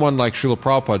 When someone like Srila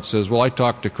Prabhupada says, well, I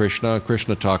talk to Krishna,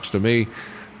 Krishna talks to me,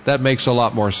 that makes a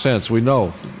lot more sense. We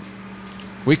know.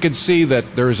 We can see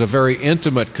that there is a very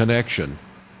intimate connection.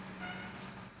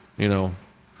 You know,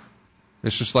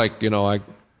 it's just like, I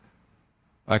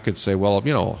could say, well,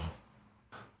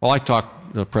 I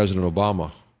talk to President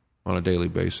Obama on a daily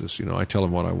basis. I tell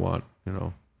him what I want,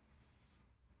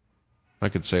 I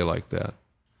could say like that.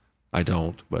 I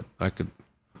don't, but I could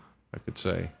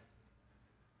say.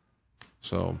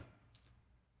 So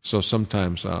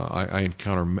sometimes I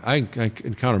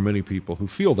encounter many people who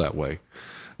feel that way.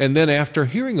 And then after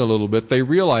hearing a little bit, they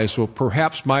realize, well,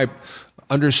 perhaps my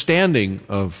understanding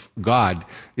of God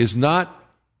is not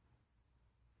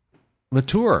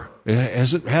mature. It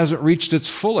hasn't reached its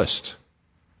fullest.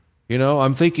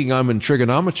 I'm thinking I'm in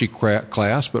trigonometry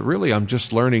class, but really I'm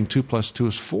just learning 2 + 2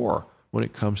 is 4 when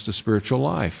it comes to spiritual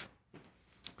life.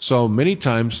 So many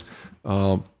times,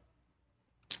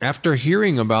 after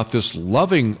hearing about this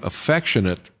loving,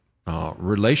 affectionate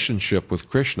relationship with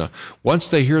Krishna, once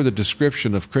they hear the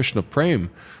description of Krishna Prem,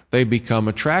 they become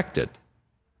attracted.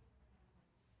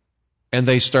 And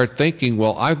they start thinking,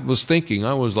 well, I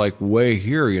was like way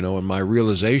here, in my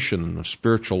realization of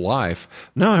spiritual life.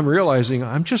 Now I'm realizing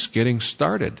I'm just getting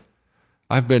started.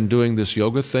 I've been doing this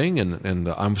yoga thing, and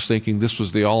I was thinking this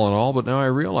was the all in all, but now I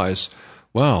realize,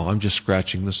 wow, I'm just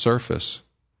scratching the surface.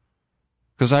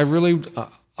 Because I really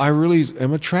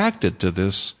am attracted to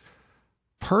this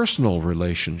personal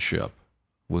relationship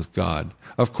with God.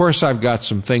 Of course, I've got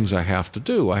some things I have to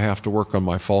do. I have to work on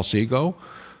my false ego,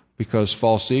 because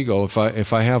false ego,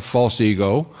 if I have false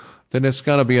ego, then it's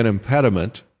going to be an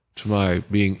impediment to my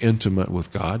being intimate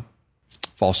with God.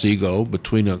 False ego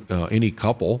between any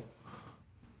couple,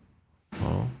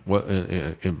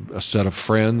 a set of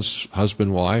friends,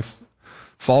 husband, wife.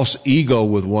 False ego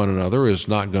with one another is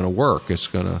not going to work. It's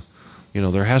going to,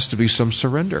 there has to be some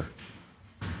surrender.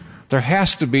 There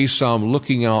has to be some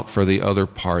looking out for the other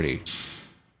party.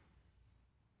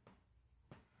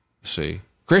 See,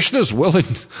 Krishna's willing.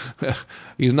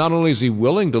 He's not only is he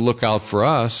willing to look out for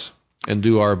us and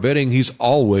do our bidding, he's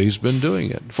always been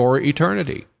doing it for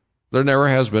eternity. There never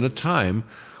has been a time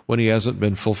when he hasn't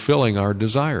been fulfilling our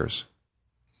desires.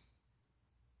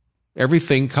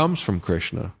 Everything comes from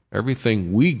Krishna.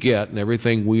 Everything we get and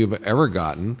everything we have ever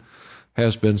gotten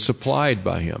has been supplied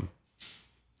by him.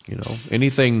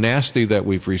 Anything nasty that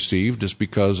we've received is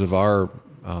because of our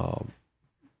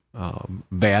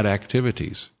bad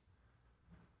activities.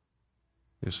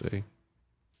 You see,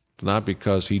 not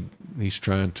because he's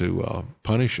trying to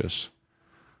punish us.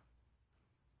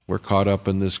 We're caught up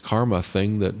in this karma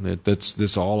thing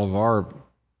that's all of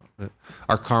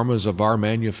our karma is of our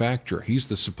manufacture. He's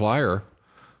the supplier,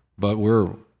 but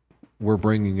we're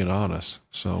bringing it on us.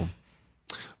 So,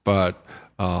 but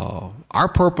our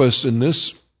purpose in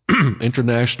this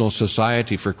International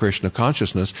Society for Krishna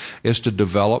Consciousness is to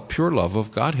develop pure love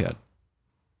of Godhead.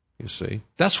 You see,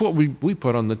 that's what we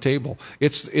put on the table.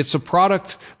 It's a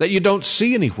product that you don't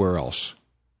see anywhere else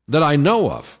that I know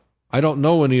of. I don't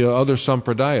know any other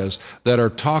sampradayas that are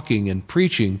talking and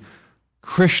preaching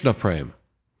Krishna Prem,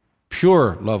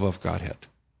 pure love of Godhead.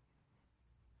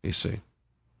 You see,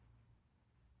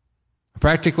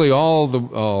 practically all the,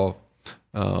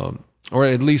 or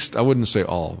at least I wouldn't say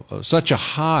all, such a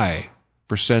high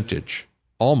percentage,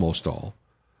 almost all,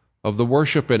 of the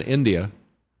worship in India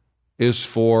is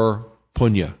for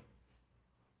punya.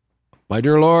 My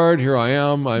dear Lord, here I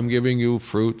am. I'm giving you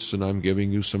fruits, and I'm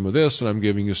giving you some of this, and I'm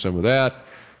giving you some of that.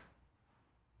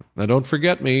 Now don't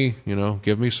forget me,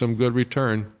 give me some good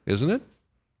return, isn't it?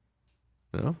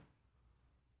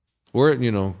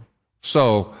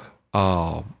 So,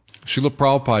 Srila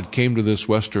Prabhupada came to this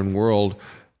Western world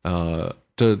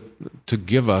to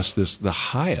give us the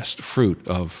highest fruit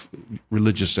of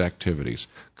religious activities,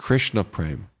 Krishna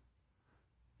Prem.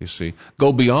 You see,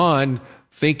 go beyond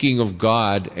thinking of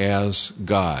God as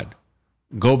God.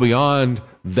 Go beyond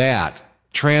that.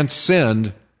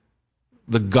 Transcend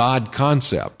the God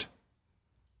concept.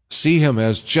 See him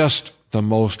as just the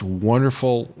most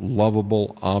wonderful,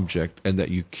 lovable object, and that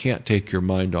you can't take your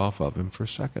mind off of him for a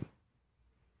second.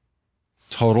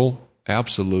 Total,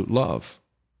 absolute love.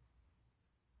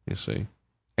 You see?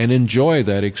 And enjoy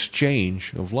that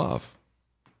exchange of love.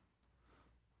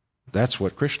 That's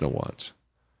what Krishna wants.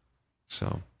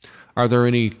 So, are there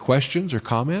any questions or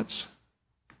comments?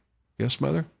 Yes,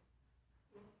 Mother?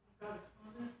 I've got a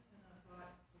comment and I've got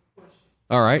a question.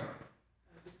 All right.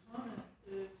 The comment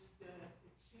is that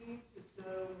it seems as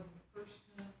though when we first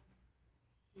come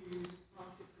to the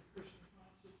process of Krishna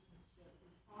consciousness, that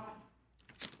we're taught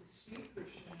to see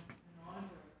Krishna and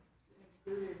honor. And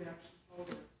Guru had actually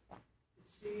told us to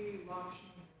see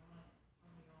Lakshmi on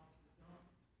the altar.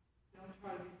 Don't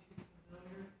try to be too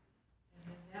familiar. And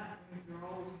in that way, you're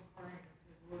always inquiring,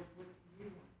 Lord, what do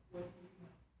you want? What do you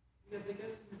want? Because I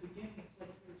guess in the beginning, it's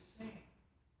like you were saying,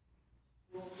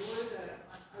 well, Lord,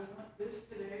 I want this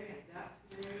today and that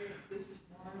today, and this is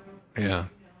tomorrow. Yeah.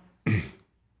 So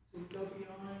we go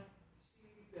beyond and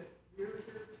see that we're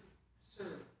here to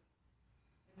serve.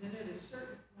 And then at a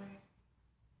certain point,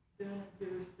 then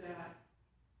there's that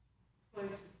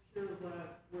place of pure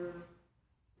love where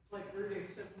it's like Rudy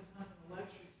said one time in the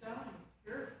lecture, he said, I don't even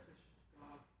care if Krishna's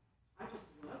God. I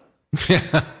just love it.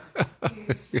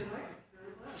 He said, I could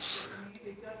care less. I mean,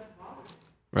 it doesn't bother me.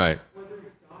 Right. Whether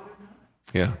he's God or not.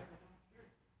 Yeah. I don't care.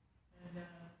 And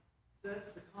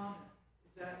that's the comment.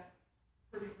 Is that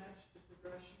pretty much the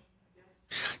progression, I guess?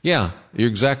 Yeah, you're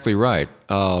exactly right.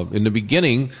 In the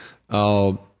beginning,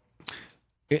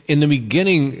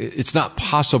 it's not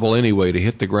possible anyway to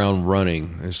hit the ground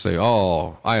running and say,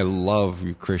 "Oh, I love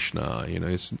you, Krishna." You know,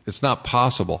 it's not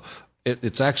possible.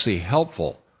 It's actually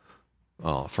helpful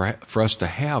for us to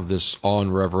have this awe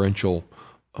and reverential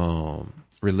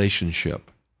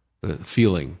relationship,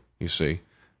 feeling. You see,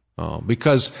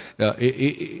 because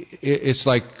it's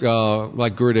like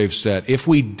Gurudev said, if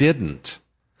we didn't,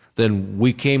 then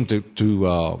we came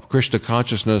to Krishna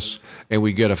consciousness and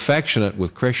we get affectionate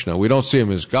with Krishna. We don't see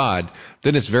him as God.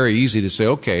 Then it's very easy to say,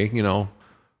 okay, you know,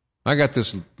 I got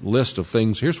this list of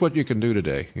things. Here's what you can do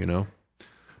today, you know,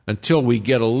 until we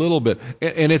get a little bit.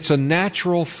 And it's a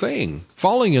natural thing.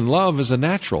 Falling in love is a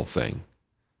natural thing.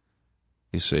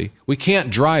 You see, we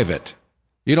can't drive it.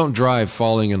 You don't drive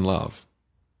falling in love.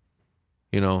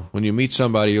 You know, when you meet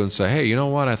somebody and say, hey, you know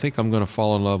what? I think I'm going to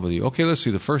fall in love with you. Okay, let's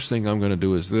see. The first thing I'm going to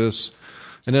do is this,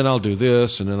 and then I'll do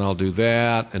this, and then I'll do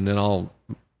that, and then I'll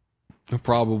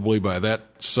probably by that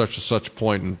such and such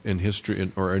point in history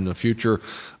or in the future,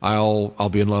 I'll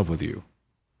be in love with you.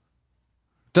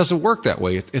 It doesn't work that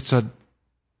way.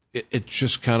 It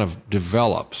just kind of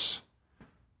develops,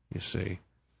 you see,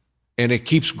 and it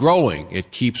keeps growing.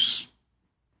 It keeps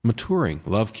maturing.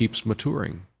 Love keeps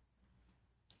maturing.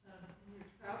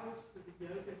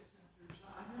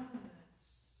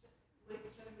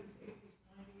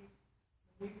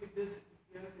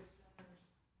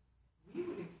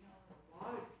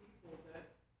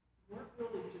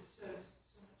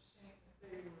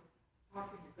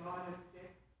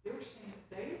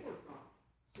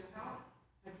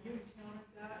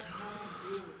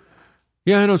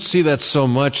 Yeah, I don't see that so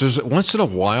much. Once in a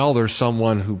while, there's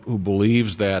someone who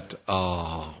believes that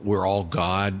we're all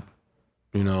God.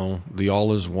 You know, the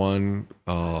all is one.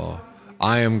 I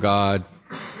am God.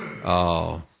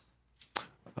 I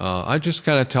just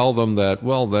kind of tell them that,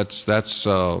 well, that's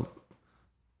you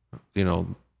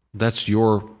know, that's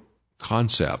your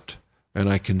concept, and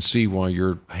I can see why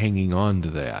you're hanging on to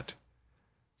that,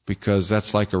 because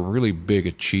that's like a really big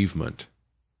achievement.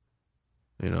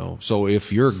 You know, so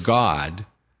if you're God,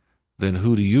 then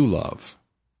who do you love?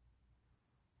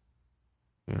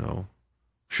 You know,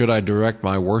 should I direct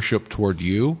my worship toward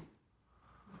you?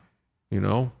 You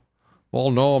know,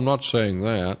 well, no, I'm not saying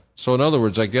that. So in other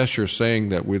words, I guess you're saying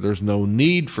that there's no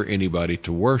need for anybody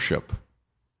to worship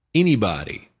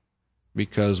anybody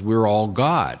because we're all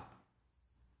God.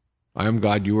 I am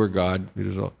God, you are God,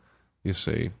 you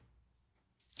see.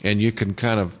 And you can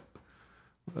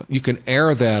you can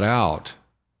air that out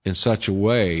in such a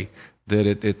way that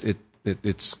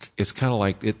it's kind of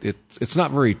like it's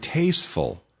not very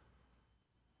tasteful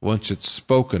once it's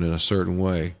spoken in a certain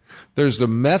way. There's the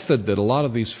method that a lot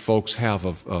of these folks have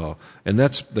of, and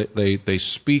that's they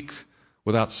speak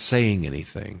without saying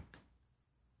anything.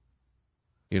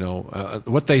 You know,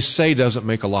 what they say doesn't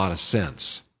make a lot of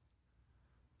sense.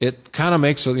 It kind of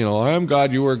makes it, you know, I am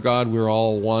God, you are God, we're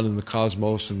all one in the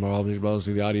cosmos, and blah, blah, blah,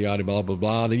 yada, yada, blah, blah,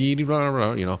 blah,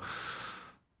 you know.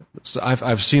 So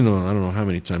I've seen them, I don't know how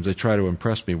many times, they try to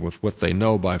impress me with what they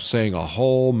know by saying a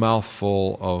whole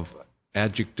mouthful of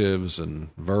adjectives and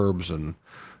verbs and,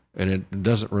 and it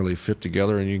doesn't really fit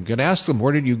together. And you can ask them,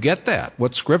 where did you get that?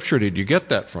 What scripture did you get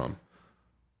that from?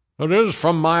 It is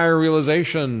from my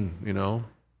realization,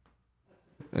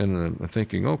 And I'm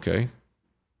thinking, okay,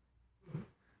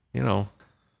 why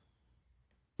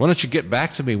don't you get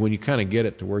back to me when you kind of get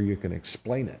it to where you can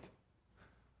explain it?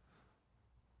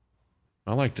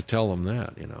 I like to tell them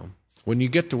that, when you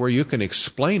get to where you can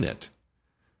explain it,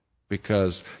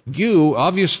 because you,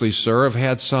 obviously, sir, have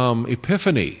had some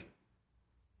epiphany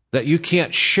that you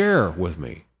can't share with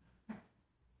me.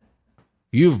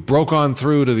 You've broke on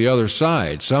through to the other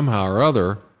side somehow or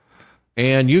other,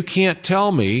 and you can't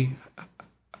tell me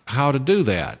how to do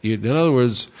that. In other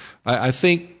words, I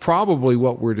think probably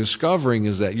what we're discovering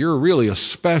is that you're really a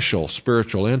special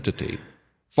spiritual entity,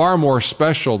 far more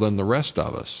special than the rest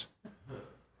of us.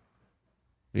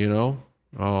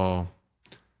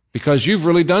 Because you've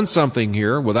really done something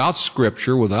here without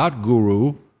scripture, without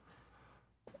guru.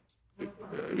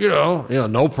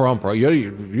 No problem.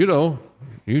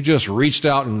 You just reached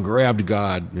out and grabbed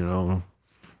God,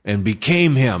 and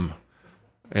became Him.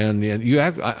 And you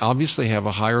obviously have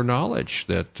a higher knowledge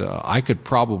that I could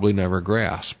probably never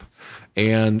grasp.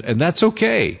 And that's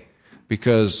okay,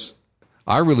 because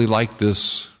I really like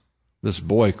this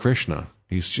boy, Krishna.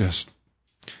 He's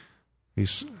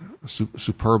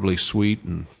superbly sweet,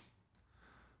 and,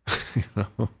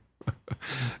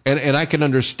 and I can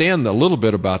understand a little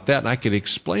bit about that, and I can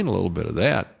explain a little bit of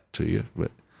that to you.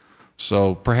 But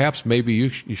so perhaps maybe you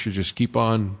should just keep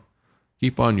on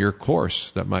your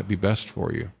course. That might be best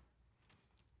for you.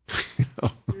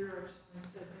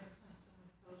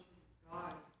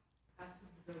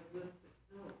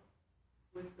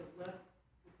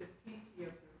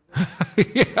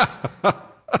 Yeah.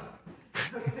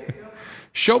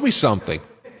 Show me something.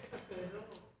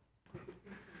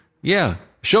 Yeah.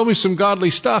 Show me some godly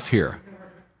stuff here.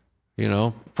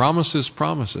 Promises.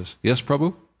 Yes,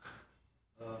 Prabhu?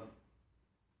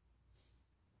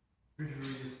 Krishna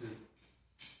used to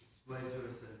explain to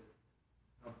us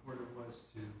how important it was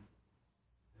to,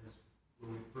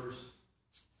 when we first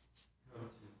come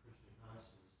to Krishna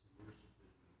consciousness, to worship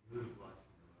the mood of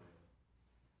Lakshmi,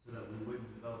 so that we wouldn't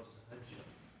develop sahaja,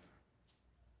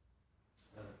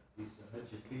 these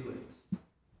sahaja feelings,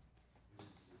 which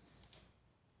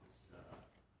is this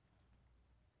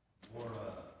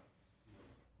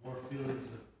more feelings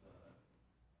of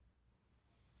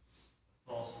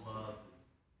false love,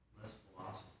 less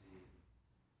philosophy.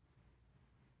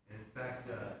 And in fact,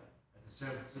 at the San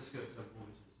Francisco temple,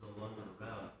 which is no longer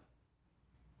around,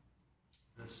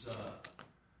 this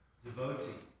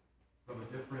devotee from a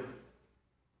different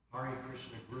Hare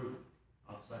Krishna group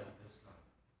outside of ISKCON,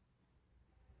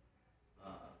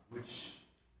 which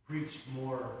preached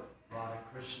more Radha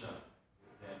Krishna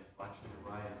than Lakshmi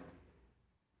Narayan,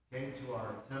 came to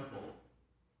our temple,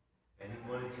 and he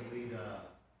wanted to lead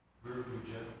Guru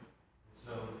Puja.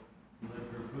 So he led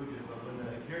Guru Puja, but when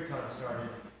the kirtan started,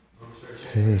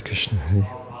 Hare Krishna, Hare.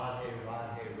 Radhe,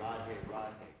 Radhe,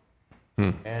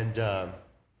 Radhe.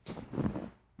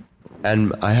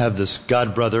 And I have this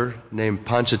god brother named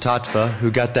Panchatattva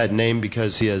who got that name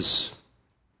because he has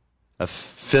a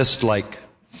fist like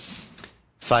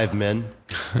 5 men.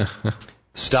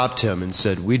 Stopped him and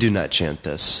said, "We do not chant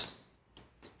this."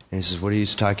 And he says, "What are you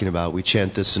talking about? We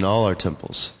chant this in all our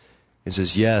temples." He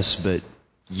says, "Yes, but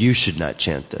you should not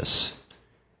chant this."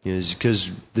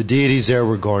 Because the deities there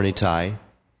were Gaurnitai.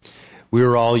 We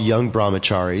were all young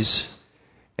brahmacharis.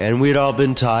 And we had all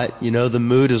been taught, the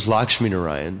mood is Lakshmi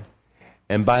Narayan.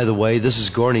 And by the way, this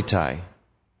is Gaurnitai.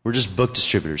 We're just book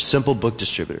distributors, simple book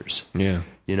distributors. Yeah.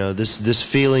 This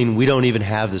feeling, we don't even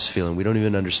have this feeling. We don't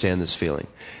even understand this feeling.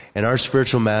 And our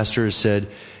spiritual master has said,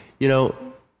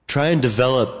 try and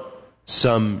develop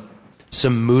some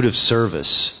mood of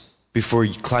service before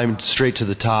you climb straight to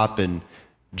the top and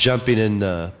jumping in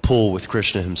the pool with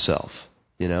Krishna himself,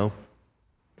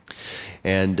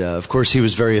 And, of course, he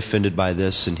was very offended by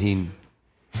this, and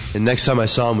next time I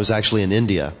saw him was actually in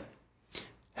India,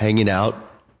 hanging out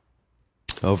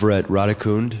over at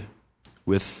Radhakund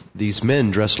with these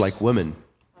men dressed like women,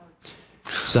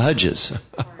 sahajas.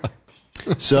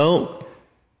 So,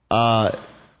 the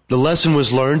lesson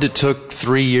was learned. It took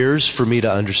 3 years for me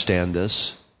to understand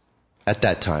this at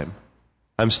that time.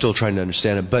 I'm still trying to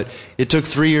understand it, but it took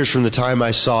 3 years from the time I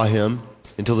saw him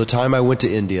until the time I went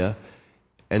to India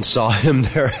and saw him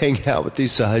there hanging out with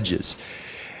these sahajas.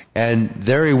 And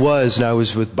there he was, and I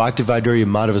was with Bhaktivedanta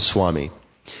Madhava Swami.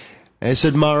 And I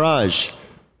said, "Maharaj,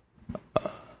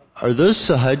 are those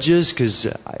sahajas?" Because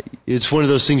it's one of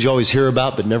those things you always hear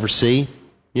about but never see,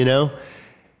 And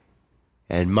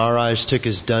And Maharaj took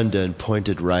his danda and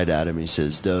pointed right at him. He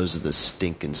says, "Those are the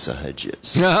stinking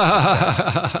sahajas."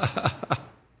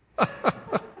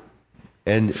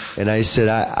 and I said,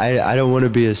 I don't want to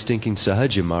be a stinking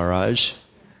sahaja, Maharaj.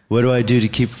 What do I do to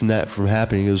keep that from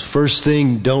happening? He goes, first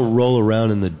thing, don't roll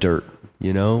around in the dirt.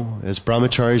 As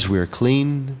brahmacharis, we are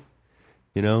clean.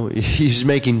 He's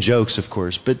making jokes, of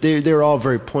course, but they're all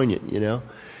very poignant,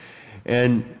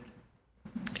 And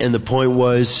the point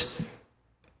was,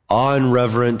 awe and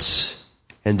reverence,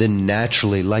 and then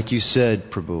naturally, like you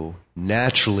said, Prabhu,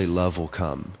 naturally love will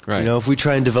come. Right. If we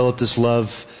try and develop this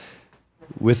love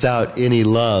without any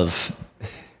love,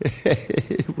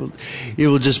 it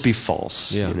will just be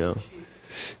false. Yeah.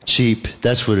 Cheap.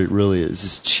 That's what it really is.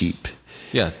 It's cheap.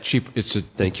 Yeah, cheap. It's a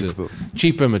Prabhu.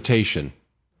 Cheap imitation.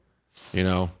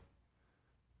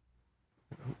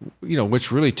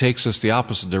 Which really takes us the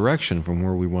opposite direction from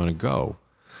where we want to go.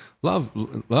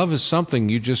 Love is something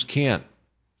you just can't.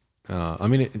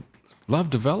 Love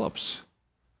develops.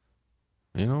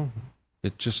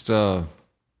 It just.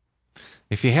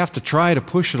 If you have to try to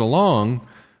push it along,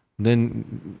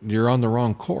 then you're on the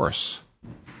wrong course.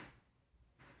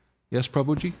 Yes,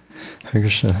 Prabhuji? Hare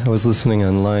Krishna. I was listening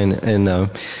online, and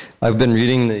I've been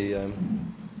reading the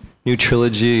new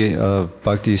trilogy of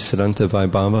Bhakti Siddhanta by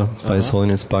Baba, by His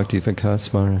Holiness Bhakti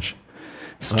Vikas Maharaj.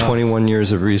 It's 21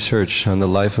 years of research on the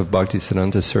life of Bhakti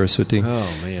Siddhanta Saraswati.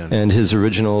 Oh, man. And his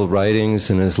original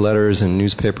writings and his letters and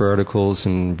newspaper articles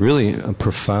and really a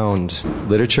profound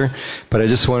literature. But I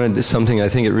just wanted something, I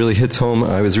think it really hits home.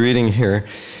 I was reading here,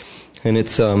 and it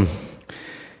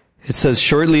says,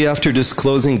 shortly after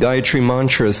disclosing Gayatri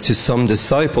mantras to some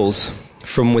disciples,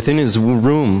 from within his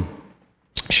room,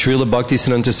 Srila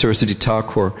Bhaktisiddhanta Saraswati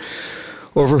Thakur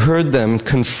overheard them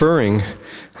conferring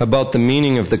about the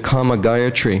meaning of the Kama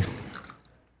Gayatri,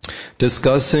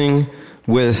 discussing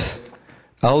with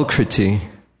alacrity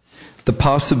the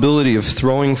possibility of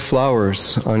throwing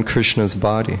flowers on Krishna's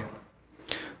body.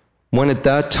 When at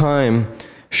that time,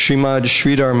 Srimad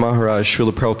Sridhar Maharaj,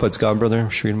 Srila Prabhupada's godbrother,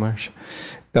 Sridhar Maharaj,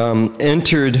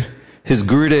 entered his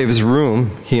Gurudev's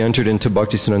room, he entered into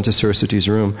Bhaktisiddhanta Saraswati's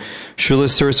room. Srila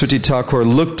Saraswati Thakur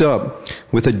looked up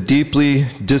with a deeply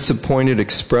disappointed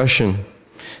expression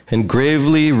and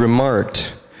gravely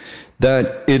remarked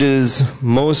that it is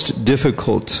most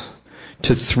difficult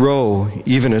to throw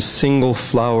even a single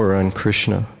flower on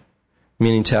Krishna,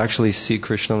 meaning to actually see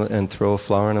Krishna and throw a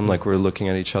flower on him like we're looking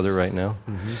at each other right now.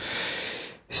 Mm-hmm.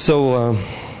 So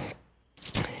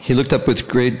he looked up with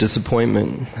great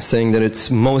disappointment, saying that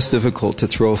it's most difficult to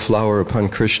throw a flower upon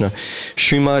Krishna.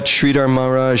 Srimad Sridhar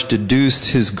Maharaj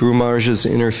deduced his Guru Maharaj's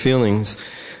inner feelings.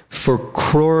 For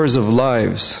crores of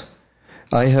lives,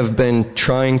 I have been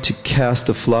trying to cast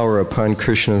a flower upon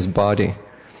Krishna's body,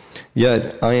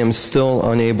 yet I am still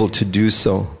unable to do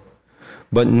so.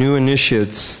 But new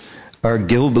initiates are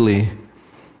guiltily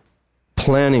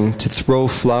planning to throw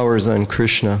flowers on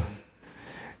Krishna.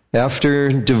 After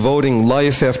devoting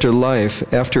life after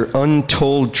life, after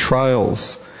untold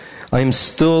trials, I am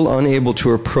still unable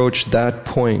to approach that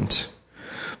point.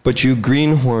 But you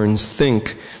greenhorns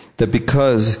think that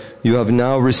because you have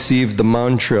now received the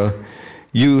mantra,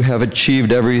 you have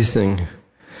achieved everything.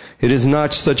 It is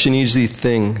not such an easy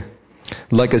thing,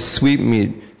 like a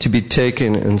sweetmeat to be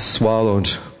taken and swallowed.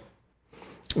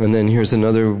 And then here's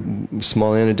another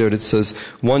small anecdote. It says,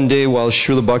 one day while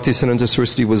Srila Bhaktisiddhanta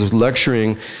Saraswati was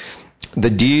lecturing, the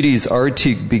deity's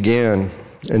arti began,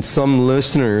 and some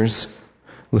listeners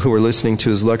who were listening to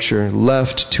his lecture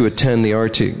left to attend the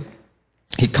arti.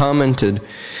 He commented,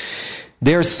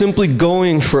 they are simply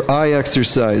going for eye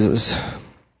exercises,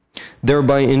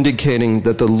 thereby indicating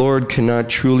that the Lord cannot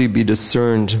truly be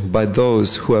discerned by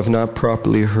those who have not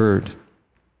properly heard.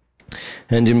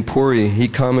 And in Puri, he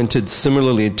commented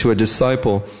similarly to a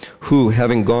disciple who,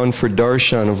 having gone for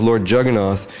darshan of Lord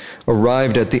Jagannath,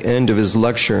 arrived at the end of his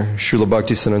lecture, Srila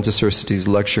Bhaktisiddhanta Saraswati's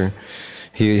lecture.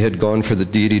 He had gone for the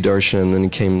deity darshan and then he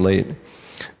came late.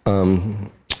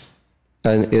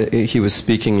 He was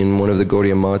speaking in one of the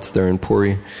Gaudiya mats there in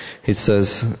Puri. He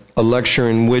says, a lecture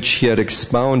in which he had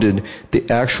expounded the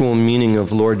actual meaning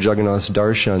of Lord Jagannath's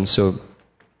darshan. So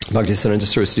Bhaktisiddhanta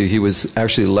Saraswati, he was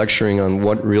actually lecturing on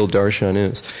what real darshan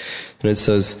is. And it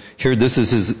says, here, this is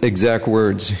his exact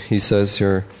words. He says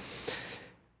here,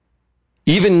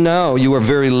 even now you are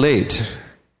very late.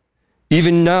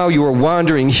 Even now you are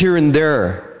wandering here and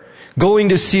there, going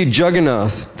to see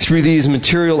Jagannath through these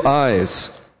material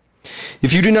eyes.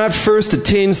 If you do not first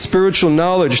attain spiritual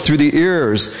knowledge through the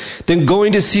ears, then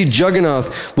going to see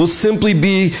Jagannath will simply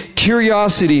be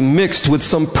curiosity mixed with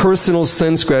some personal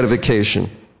sense gratification.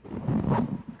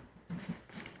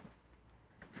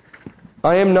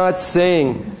 I am not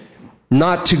saying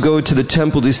not to go to the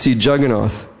temple to see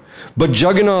Jagannath, but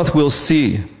Jagannath will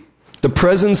see. The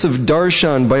presence of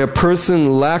darshan by a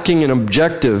person lacking an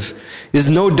objective is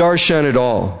no darshan at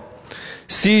all.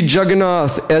 See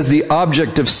Jagannath as the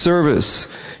object of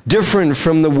service, different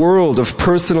from the world of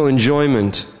personal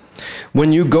enjoyment.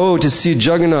 When you go to see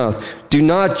Jagannath, do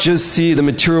not just see the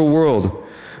material world,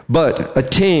 but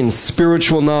attain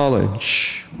spiritual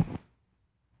knowledge.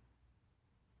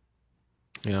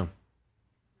 Yeah.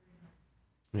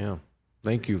 Yeah.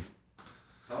 Thank you.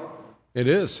 It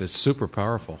is. It's super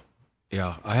powerful.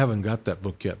 Yeah. I haven't got that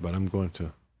book yet, but I'm going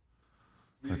to.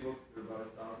 3 books, they're about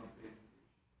 1,000 pages.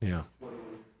 Yeah. 20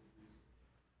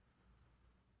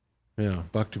 years. Yeah.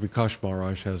 Bhakti Vikash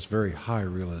Maharaj has very high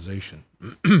realization.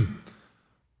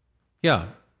 Yeah.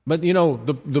 But,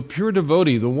 the pure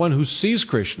devotee, the one who sees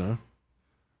Krishna,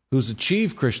 who's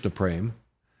achieved Krishna Prem,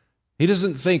 he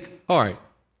doesn't think, all right,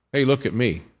 hey, look at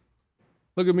me.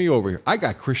 Look at me over here. I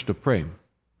got Krishna Prem.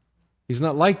 He's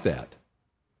not like that.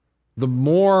 The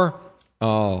more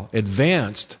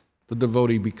advanced the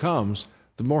devotee becomes,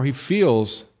 the more he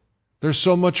feels there's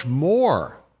so much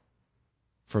more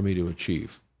for me to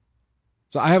achieve.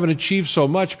 So I haven't achieved so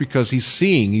much because he's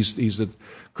seeing,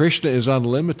 Krishna is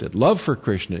unlimited. Love for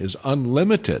Krishna is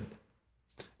unlimited.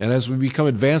 And as we become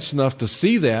advanced enough to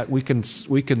see that, we can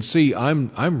see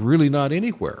I'm really not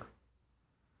anywhere.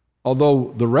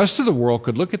 Although the rest of the world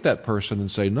could look at that person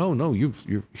and say, no,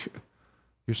 you're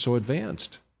so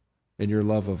advanced in your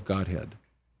love of Godhead.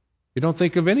 You don't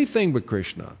think of anything but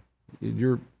Krishna.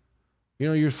 You're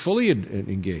fully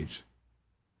engaged.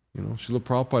 Srila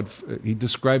Prabhupada, he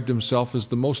described himself as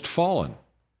the most fallen.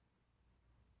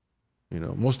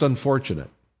 Most unfortunate.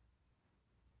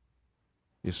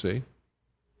 You see?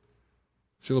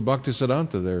 Srila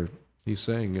Bhaktisiddhanta there, he's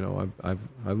saying,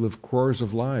 I've lived crores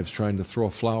of lives trying to throw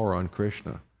a flower on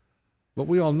Krishna. But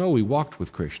we all know he walked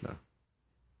with Krishna.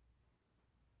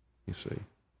 You see?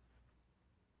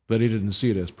 But he didn't see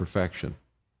it as perfection.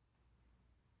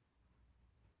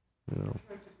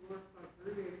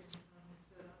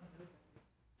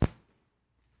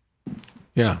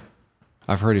 Yeah,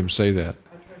 I've heard him say that.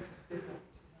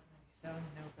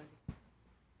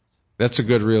 That's a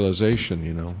good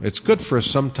realization, It's good for us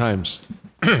sometimes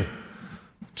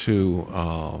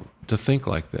to think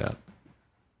like that.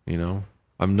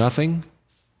 I'm nothing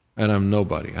and I'm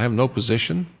nobody. I have no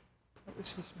position.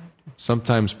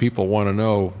 Sometimes people want to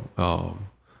know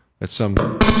at some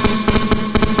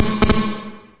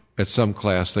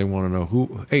class they want to know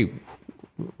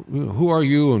who are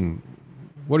you and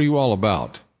what are you all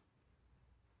about?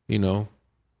 And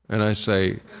I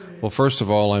say, well, first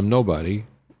of all, I'm nobody.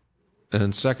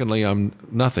 And secondly, I'm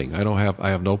nothing. I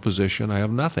have no position. I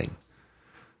have nothing.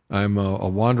 I'm a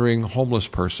wandering homeless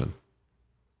person.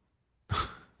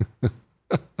 I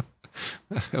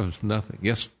have nothing.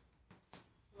 Yes?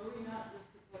 Were we not just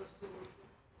supposed to worship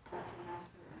the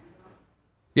Master and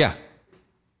God?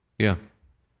 Yeah.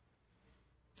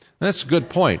 That's a good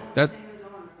point.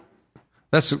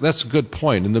 That's a good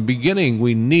point. In the beginning,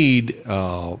 we need,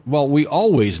 we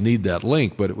always need that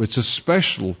link, but it's a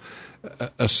special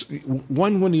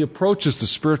one when he approaches the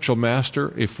spiritual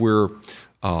master. If we're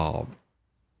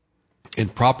in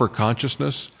proper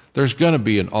consciousness, there's going to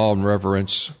be an awe and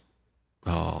reverence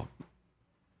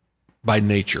by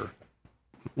nature.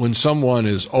 When someone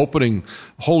is holding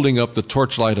up the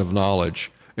torchlight of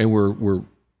knowledge, and we're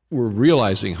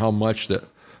realizing how much that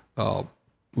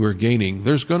we're gaining,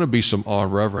 there's going to be some awe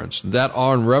and reverence. That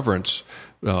awe and reverence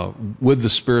with the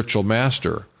spiritual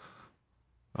master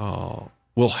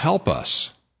will help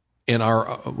us in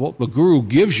the Guru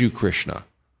gives you Krishna,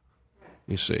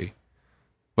 you see.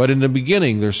 But in the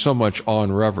beginning, there's so much awe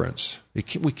and reverence. We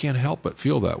can't help but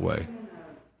feel that way.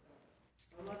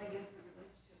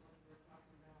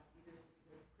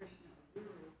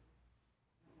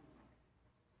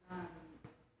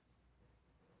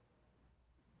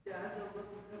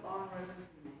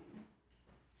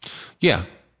 Yeah.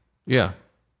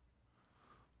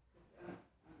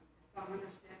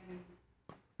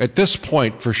 At this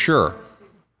point, for sure.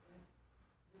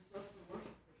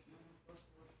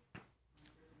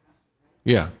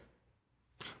 Yeah.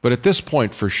 But at this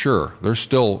point, for sure, there's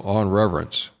still awe and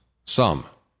reverence. Some.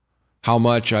 How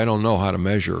much, I don't know how to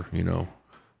measure, 10%,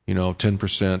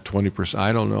 20%,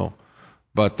 I don't know.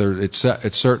 But it's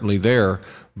certainly there.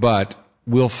 But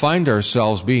we'll find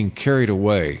ourselves being carried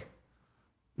away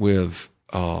with,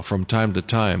 from time to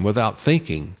time, without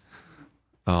thinking,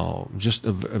 just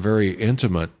a very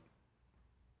intimate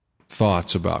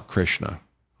thoughts about Krishna,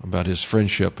 about his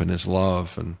friendship and his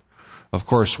love. And of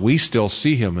course, we still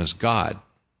see him as God.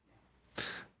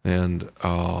 And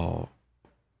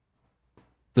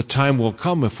the time will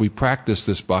come if we practice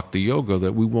this bhakti yoga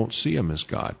that we won't see him as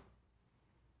God.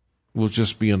 We'll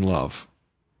just be in love.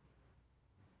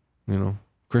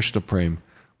 Krishna Prem,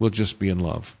 we'll just be in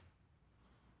love.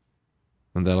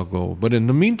 And that'll go. But in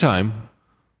the meantime,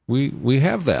 we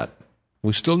have that.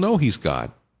 We still know he's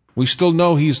God. We still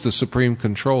know he's the supreme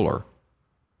controller.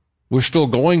 We're still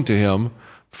going to him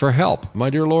for help. My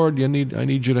dear Lord, I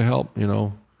need you to help,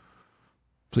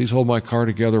 Please hold my car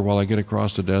together while I get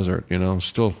across the desert. I'm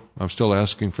still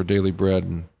asking for daily bread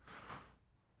and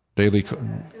daily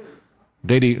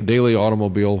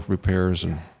automobile repairs,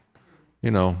 and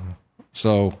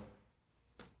so.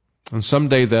 And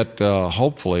someday that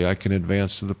hopefully I can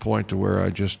advance to the point to where I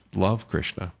just love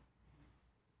Krishna.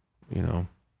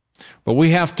 But we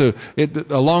have to.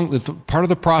 Part of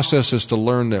the process is to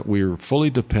learn that we're fully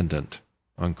dependent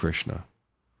on Krishna.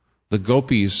 The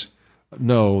gopis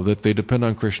know that they depend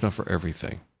on Krishna for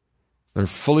everything. They're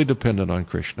fully dependent on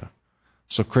Krishna.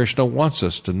 So Krishna wants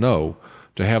us to know,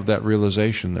 to have that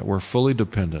realization that we're fully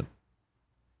dependent.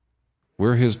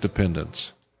 We're his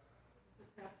dependents.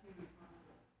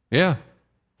 Yeah.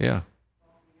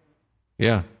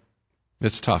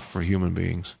 It's tough for human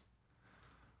beings.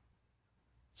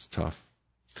 It's tough.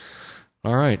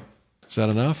 All right. Is that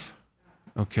enough?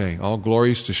 Okay. All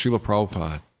glories to Srila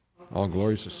Prabhupada. All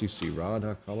glories to C.C.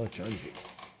 Radha Kalachandji.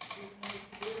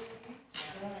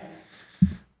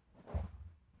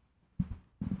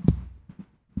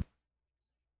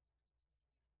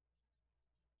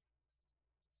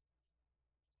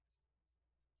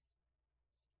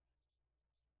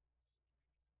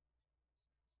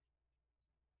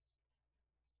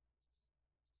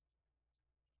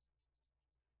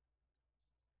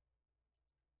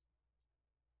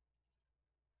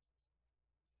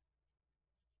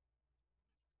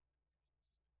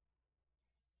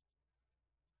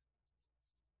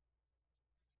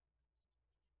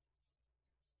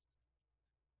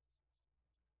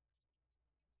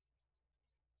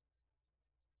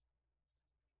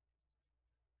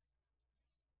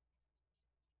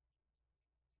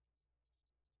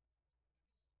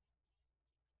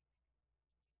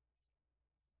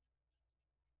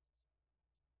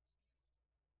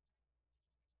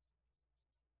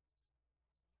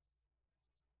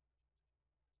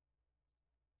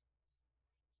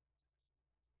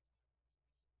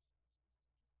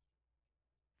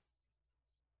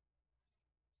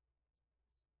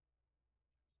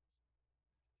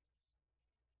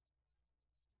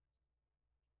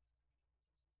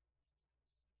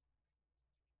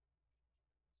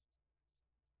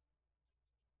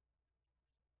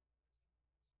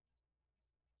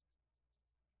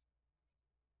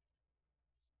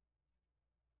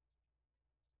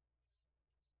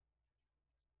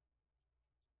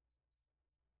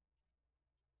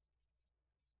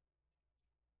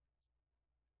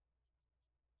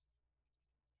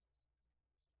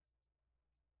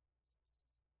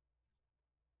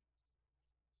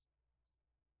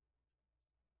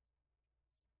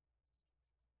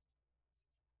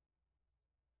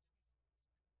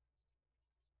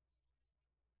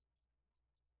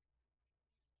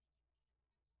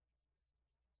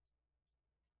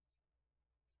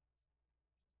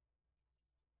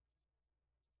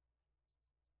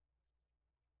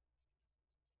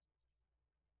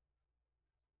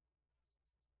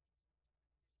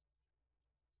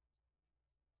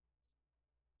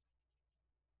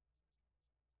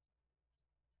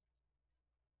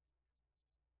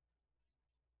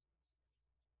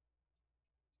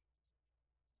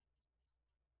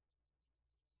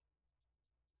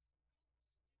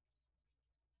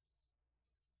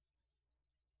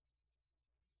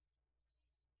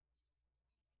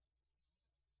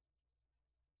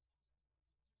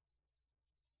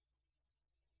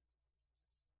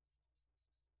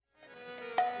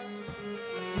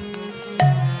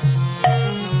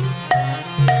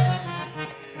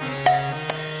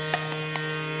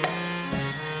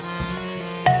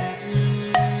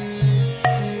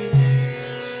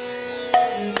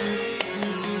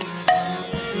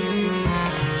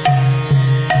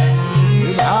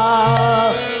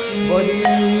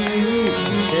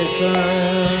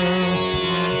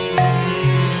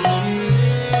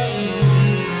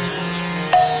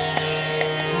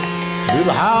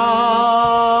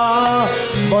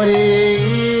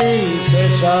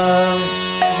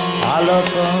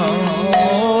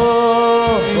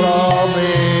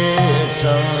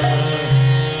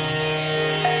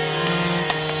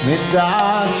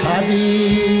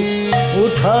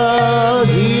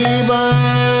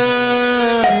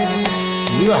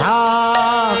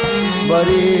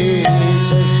 Bari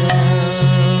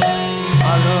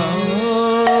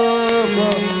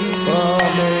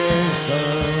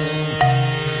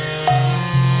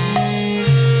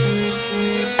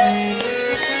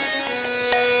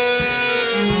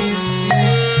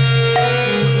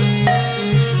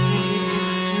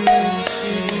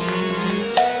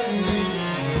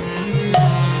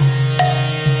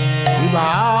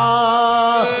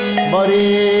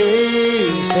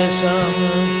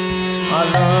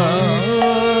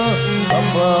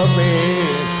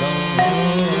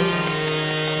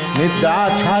निद्रा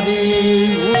छाड़ी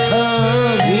उठ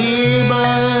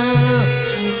जीवन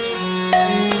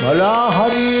भला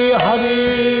हरि हरि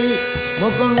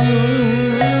मुकुंद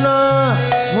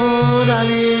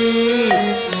मुरारी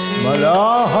भला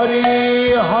हरि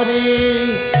हरि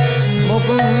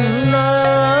मुकुंद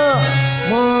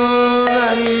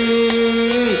मुरारी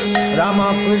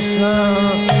रामकृष्ण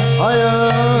हय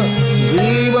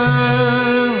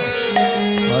जीवन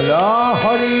भला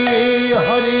हरि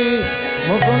हरि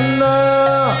मुकुंद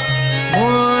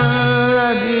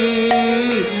मुरारी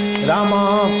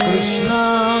रामकृष्ण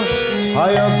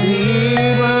हय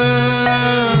जीवन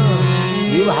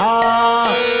विभा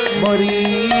बरी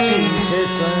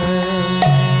शेष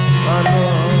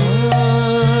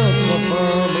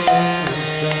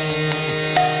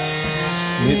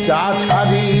मिता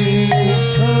छाड़ी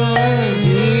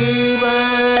जीवन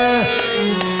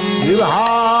विभा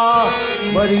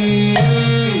बरी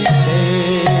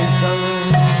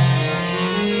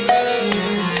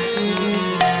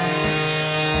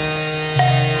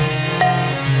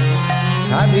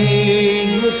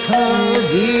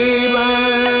जीवन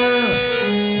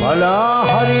भला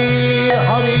हरि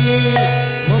हरि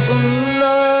मुकुंद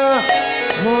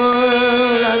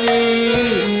मुरारी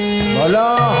भला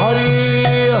हरि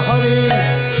हरि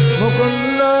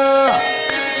मुकुंद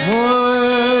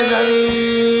मुरारी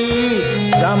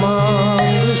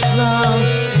रामकृष्ण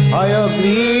हय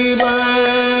जीवन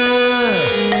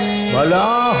भला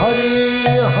हरि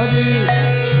हरि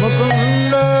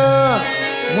मुकुंद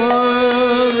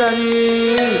मुरारी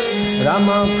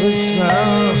रामकृष्ण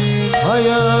हय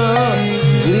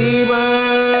जीवन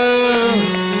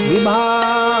विभा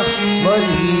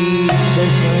बरी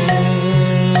शेष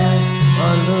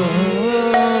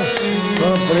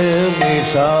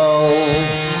प्रेमेश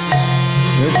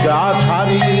निद्रा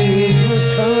छाड़ी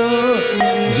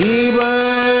जीवन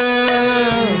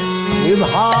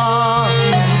विभा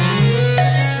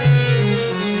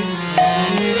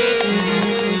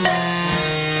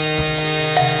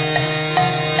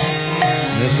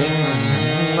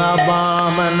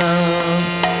वामन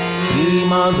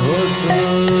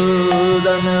मधुसूदन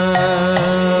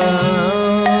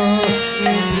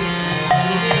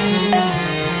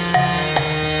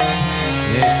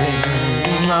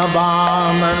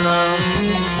वामन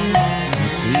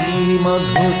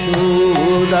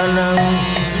मधुसूदन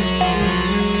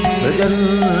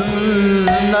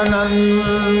ब्रजनंदन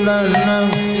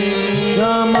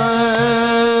श्याम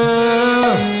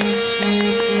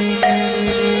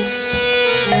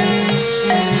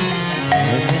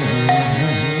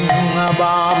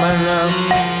वामन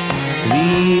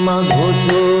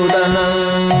श्रीमधुसूदन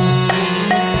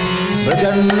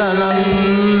ब्रजनंदन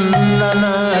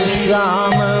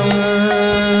श्याम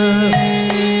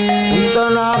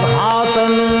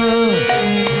घातन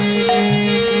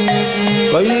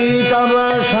कैतव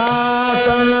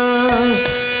शातन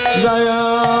जय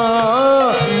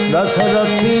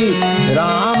दशरथी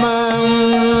राम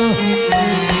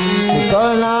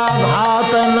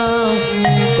घातन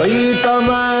कैतव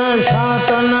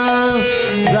शातन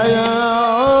जय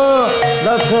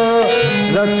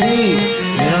दशरथी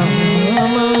राम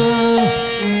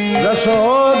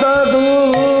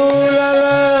यशोदूलल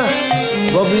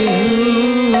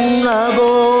गोविंद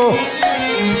गो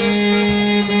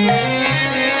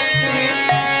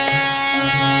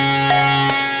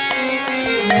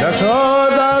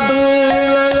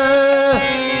यशोदूलल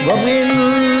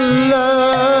गोविंद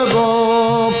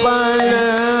गोपाल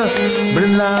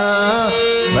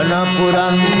वृंदावन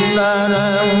पुरंदर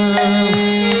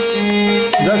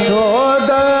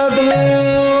यशोदूलल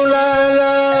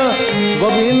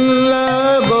गोविंद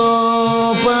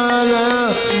गोपाल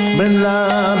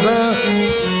वृंदावन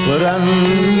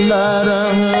पुरंदर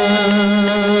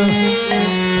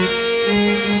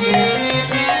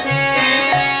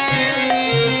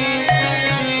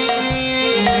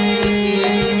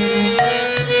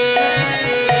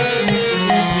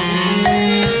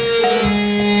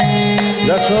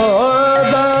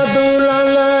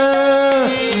यशोदूलल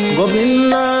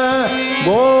गोविंद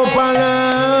गोपाल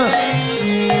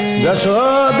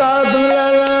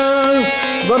यशोदूलल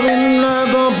गोविंद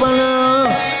गोपाल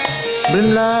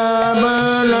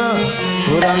वृंदावन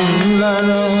पुरंदर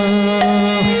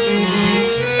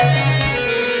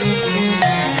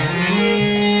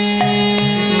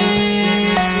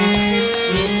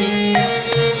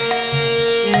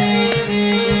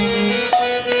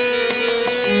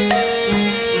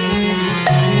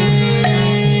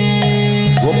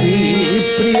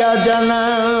प्रियजन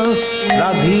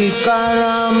राधिका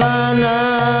रमन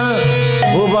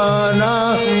भुवन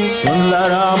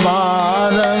सुंदर मा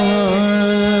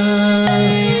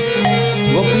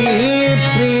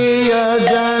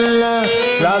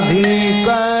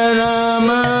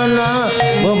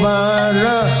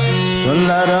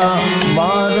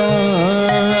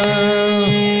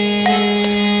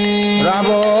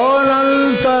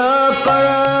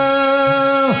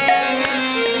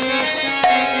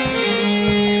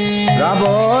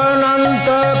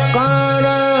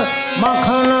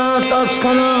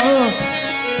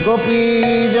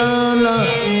गोपीजन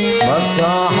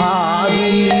भक्तहारी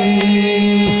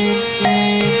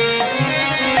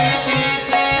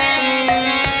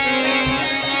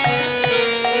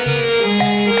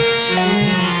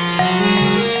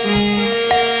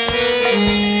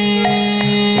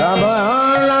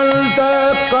अनंत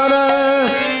कर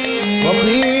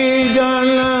गोपीजन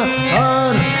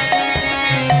हर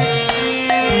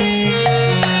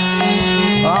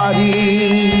हरि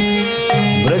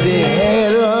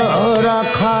ब्रजेर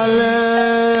रखल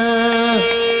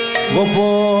गोपो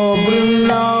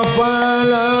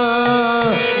वृंदावन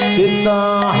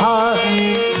चित्तहार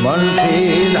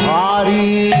बंशीधारी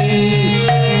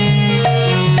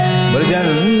ब्रजन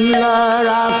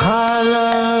रखल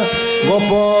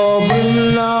गोपो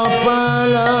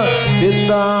वृंदावन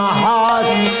चित्तहार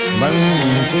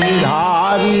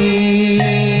बंशीधारी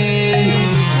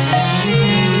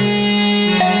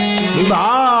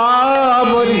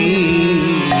विभावरी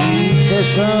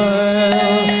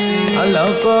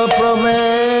अलक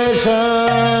प्रवेश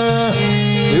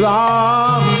विवाह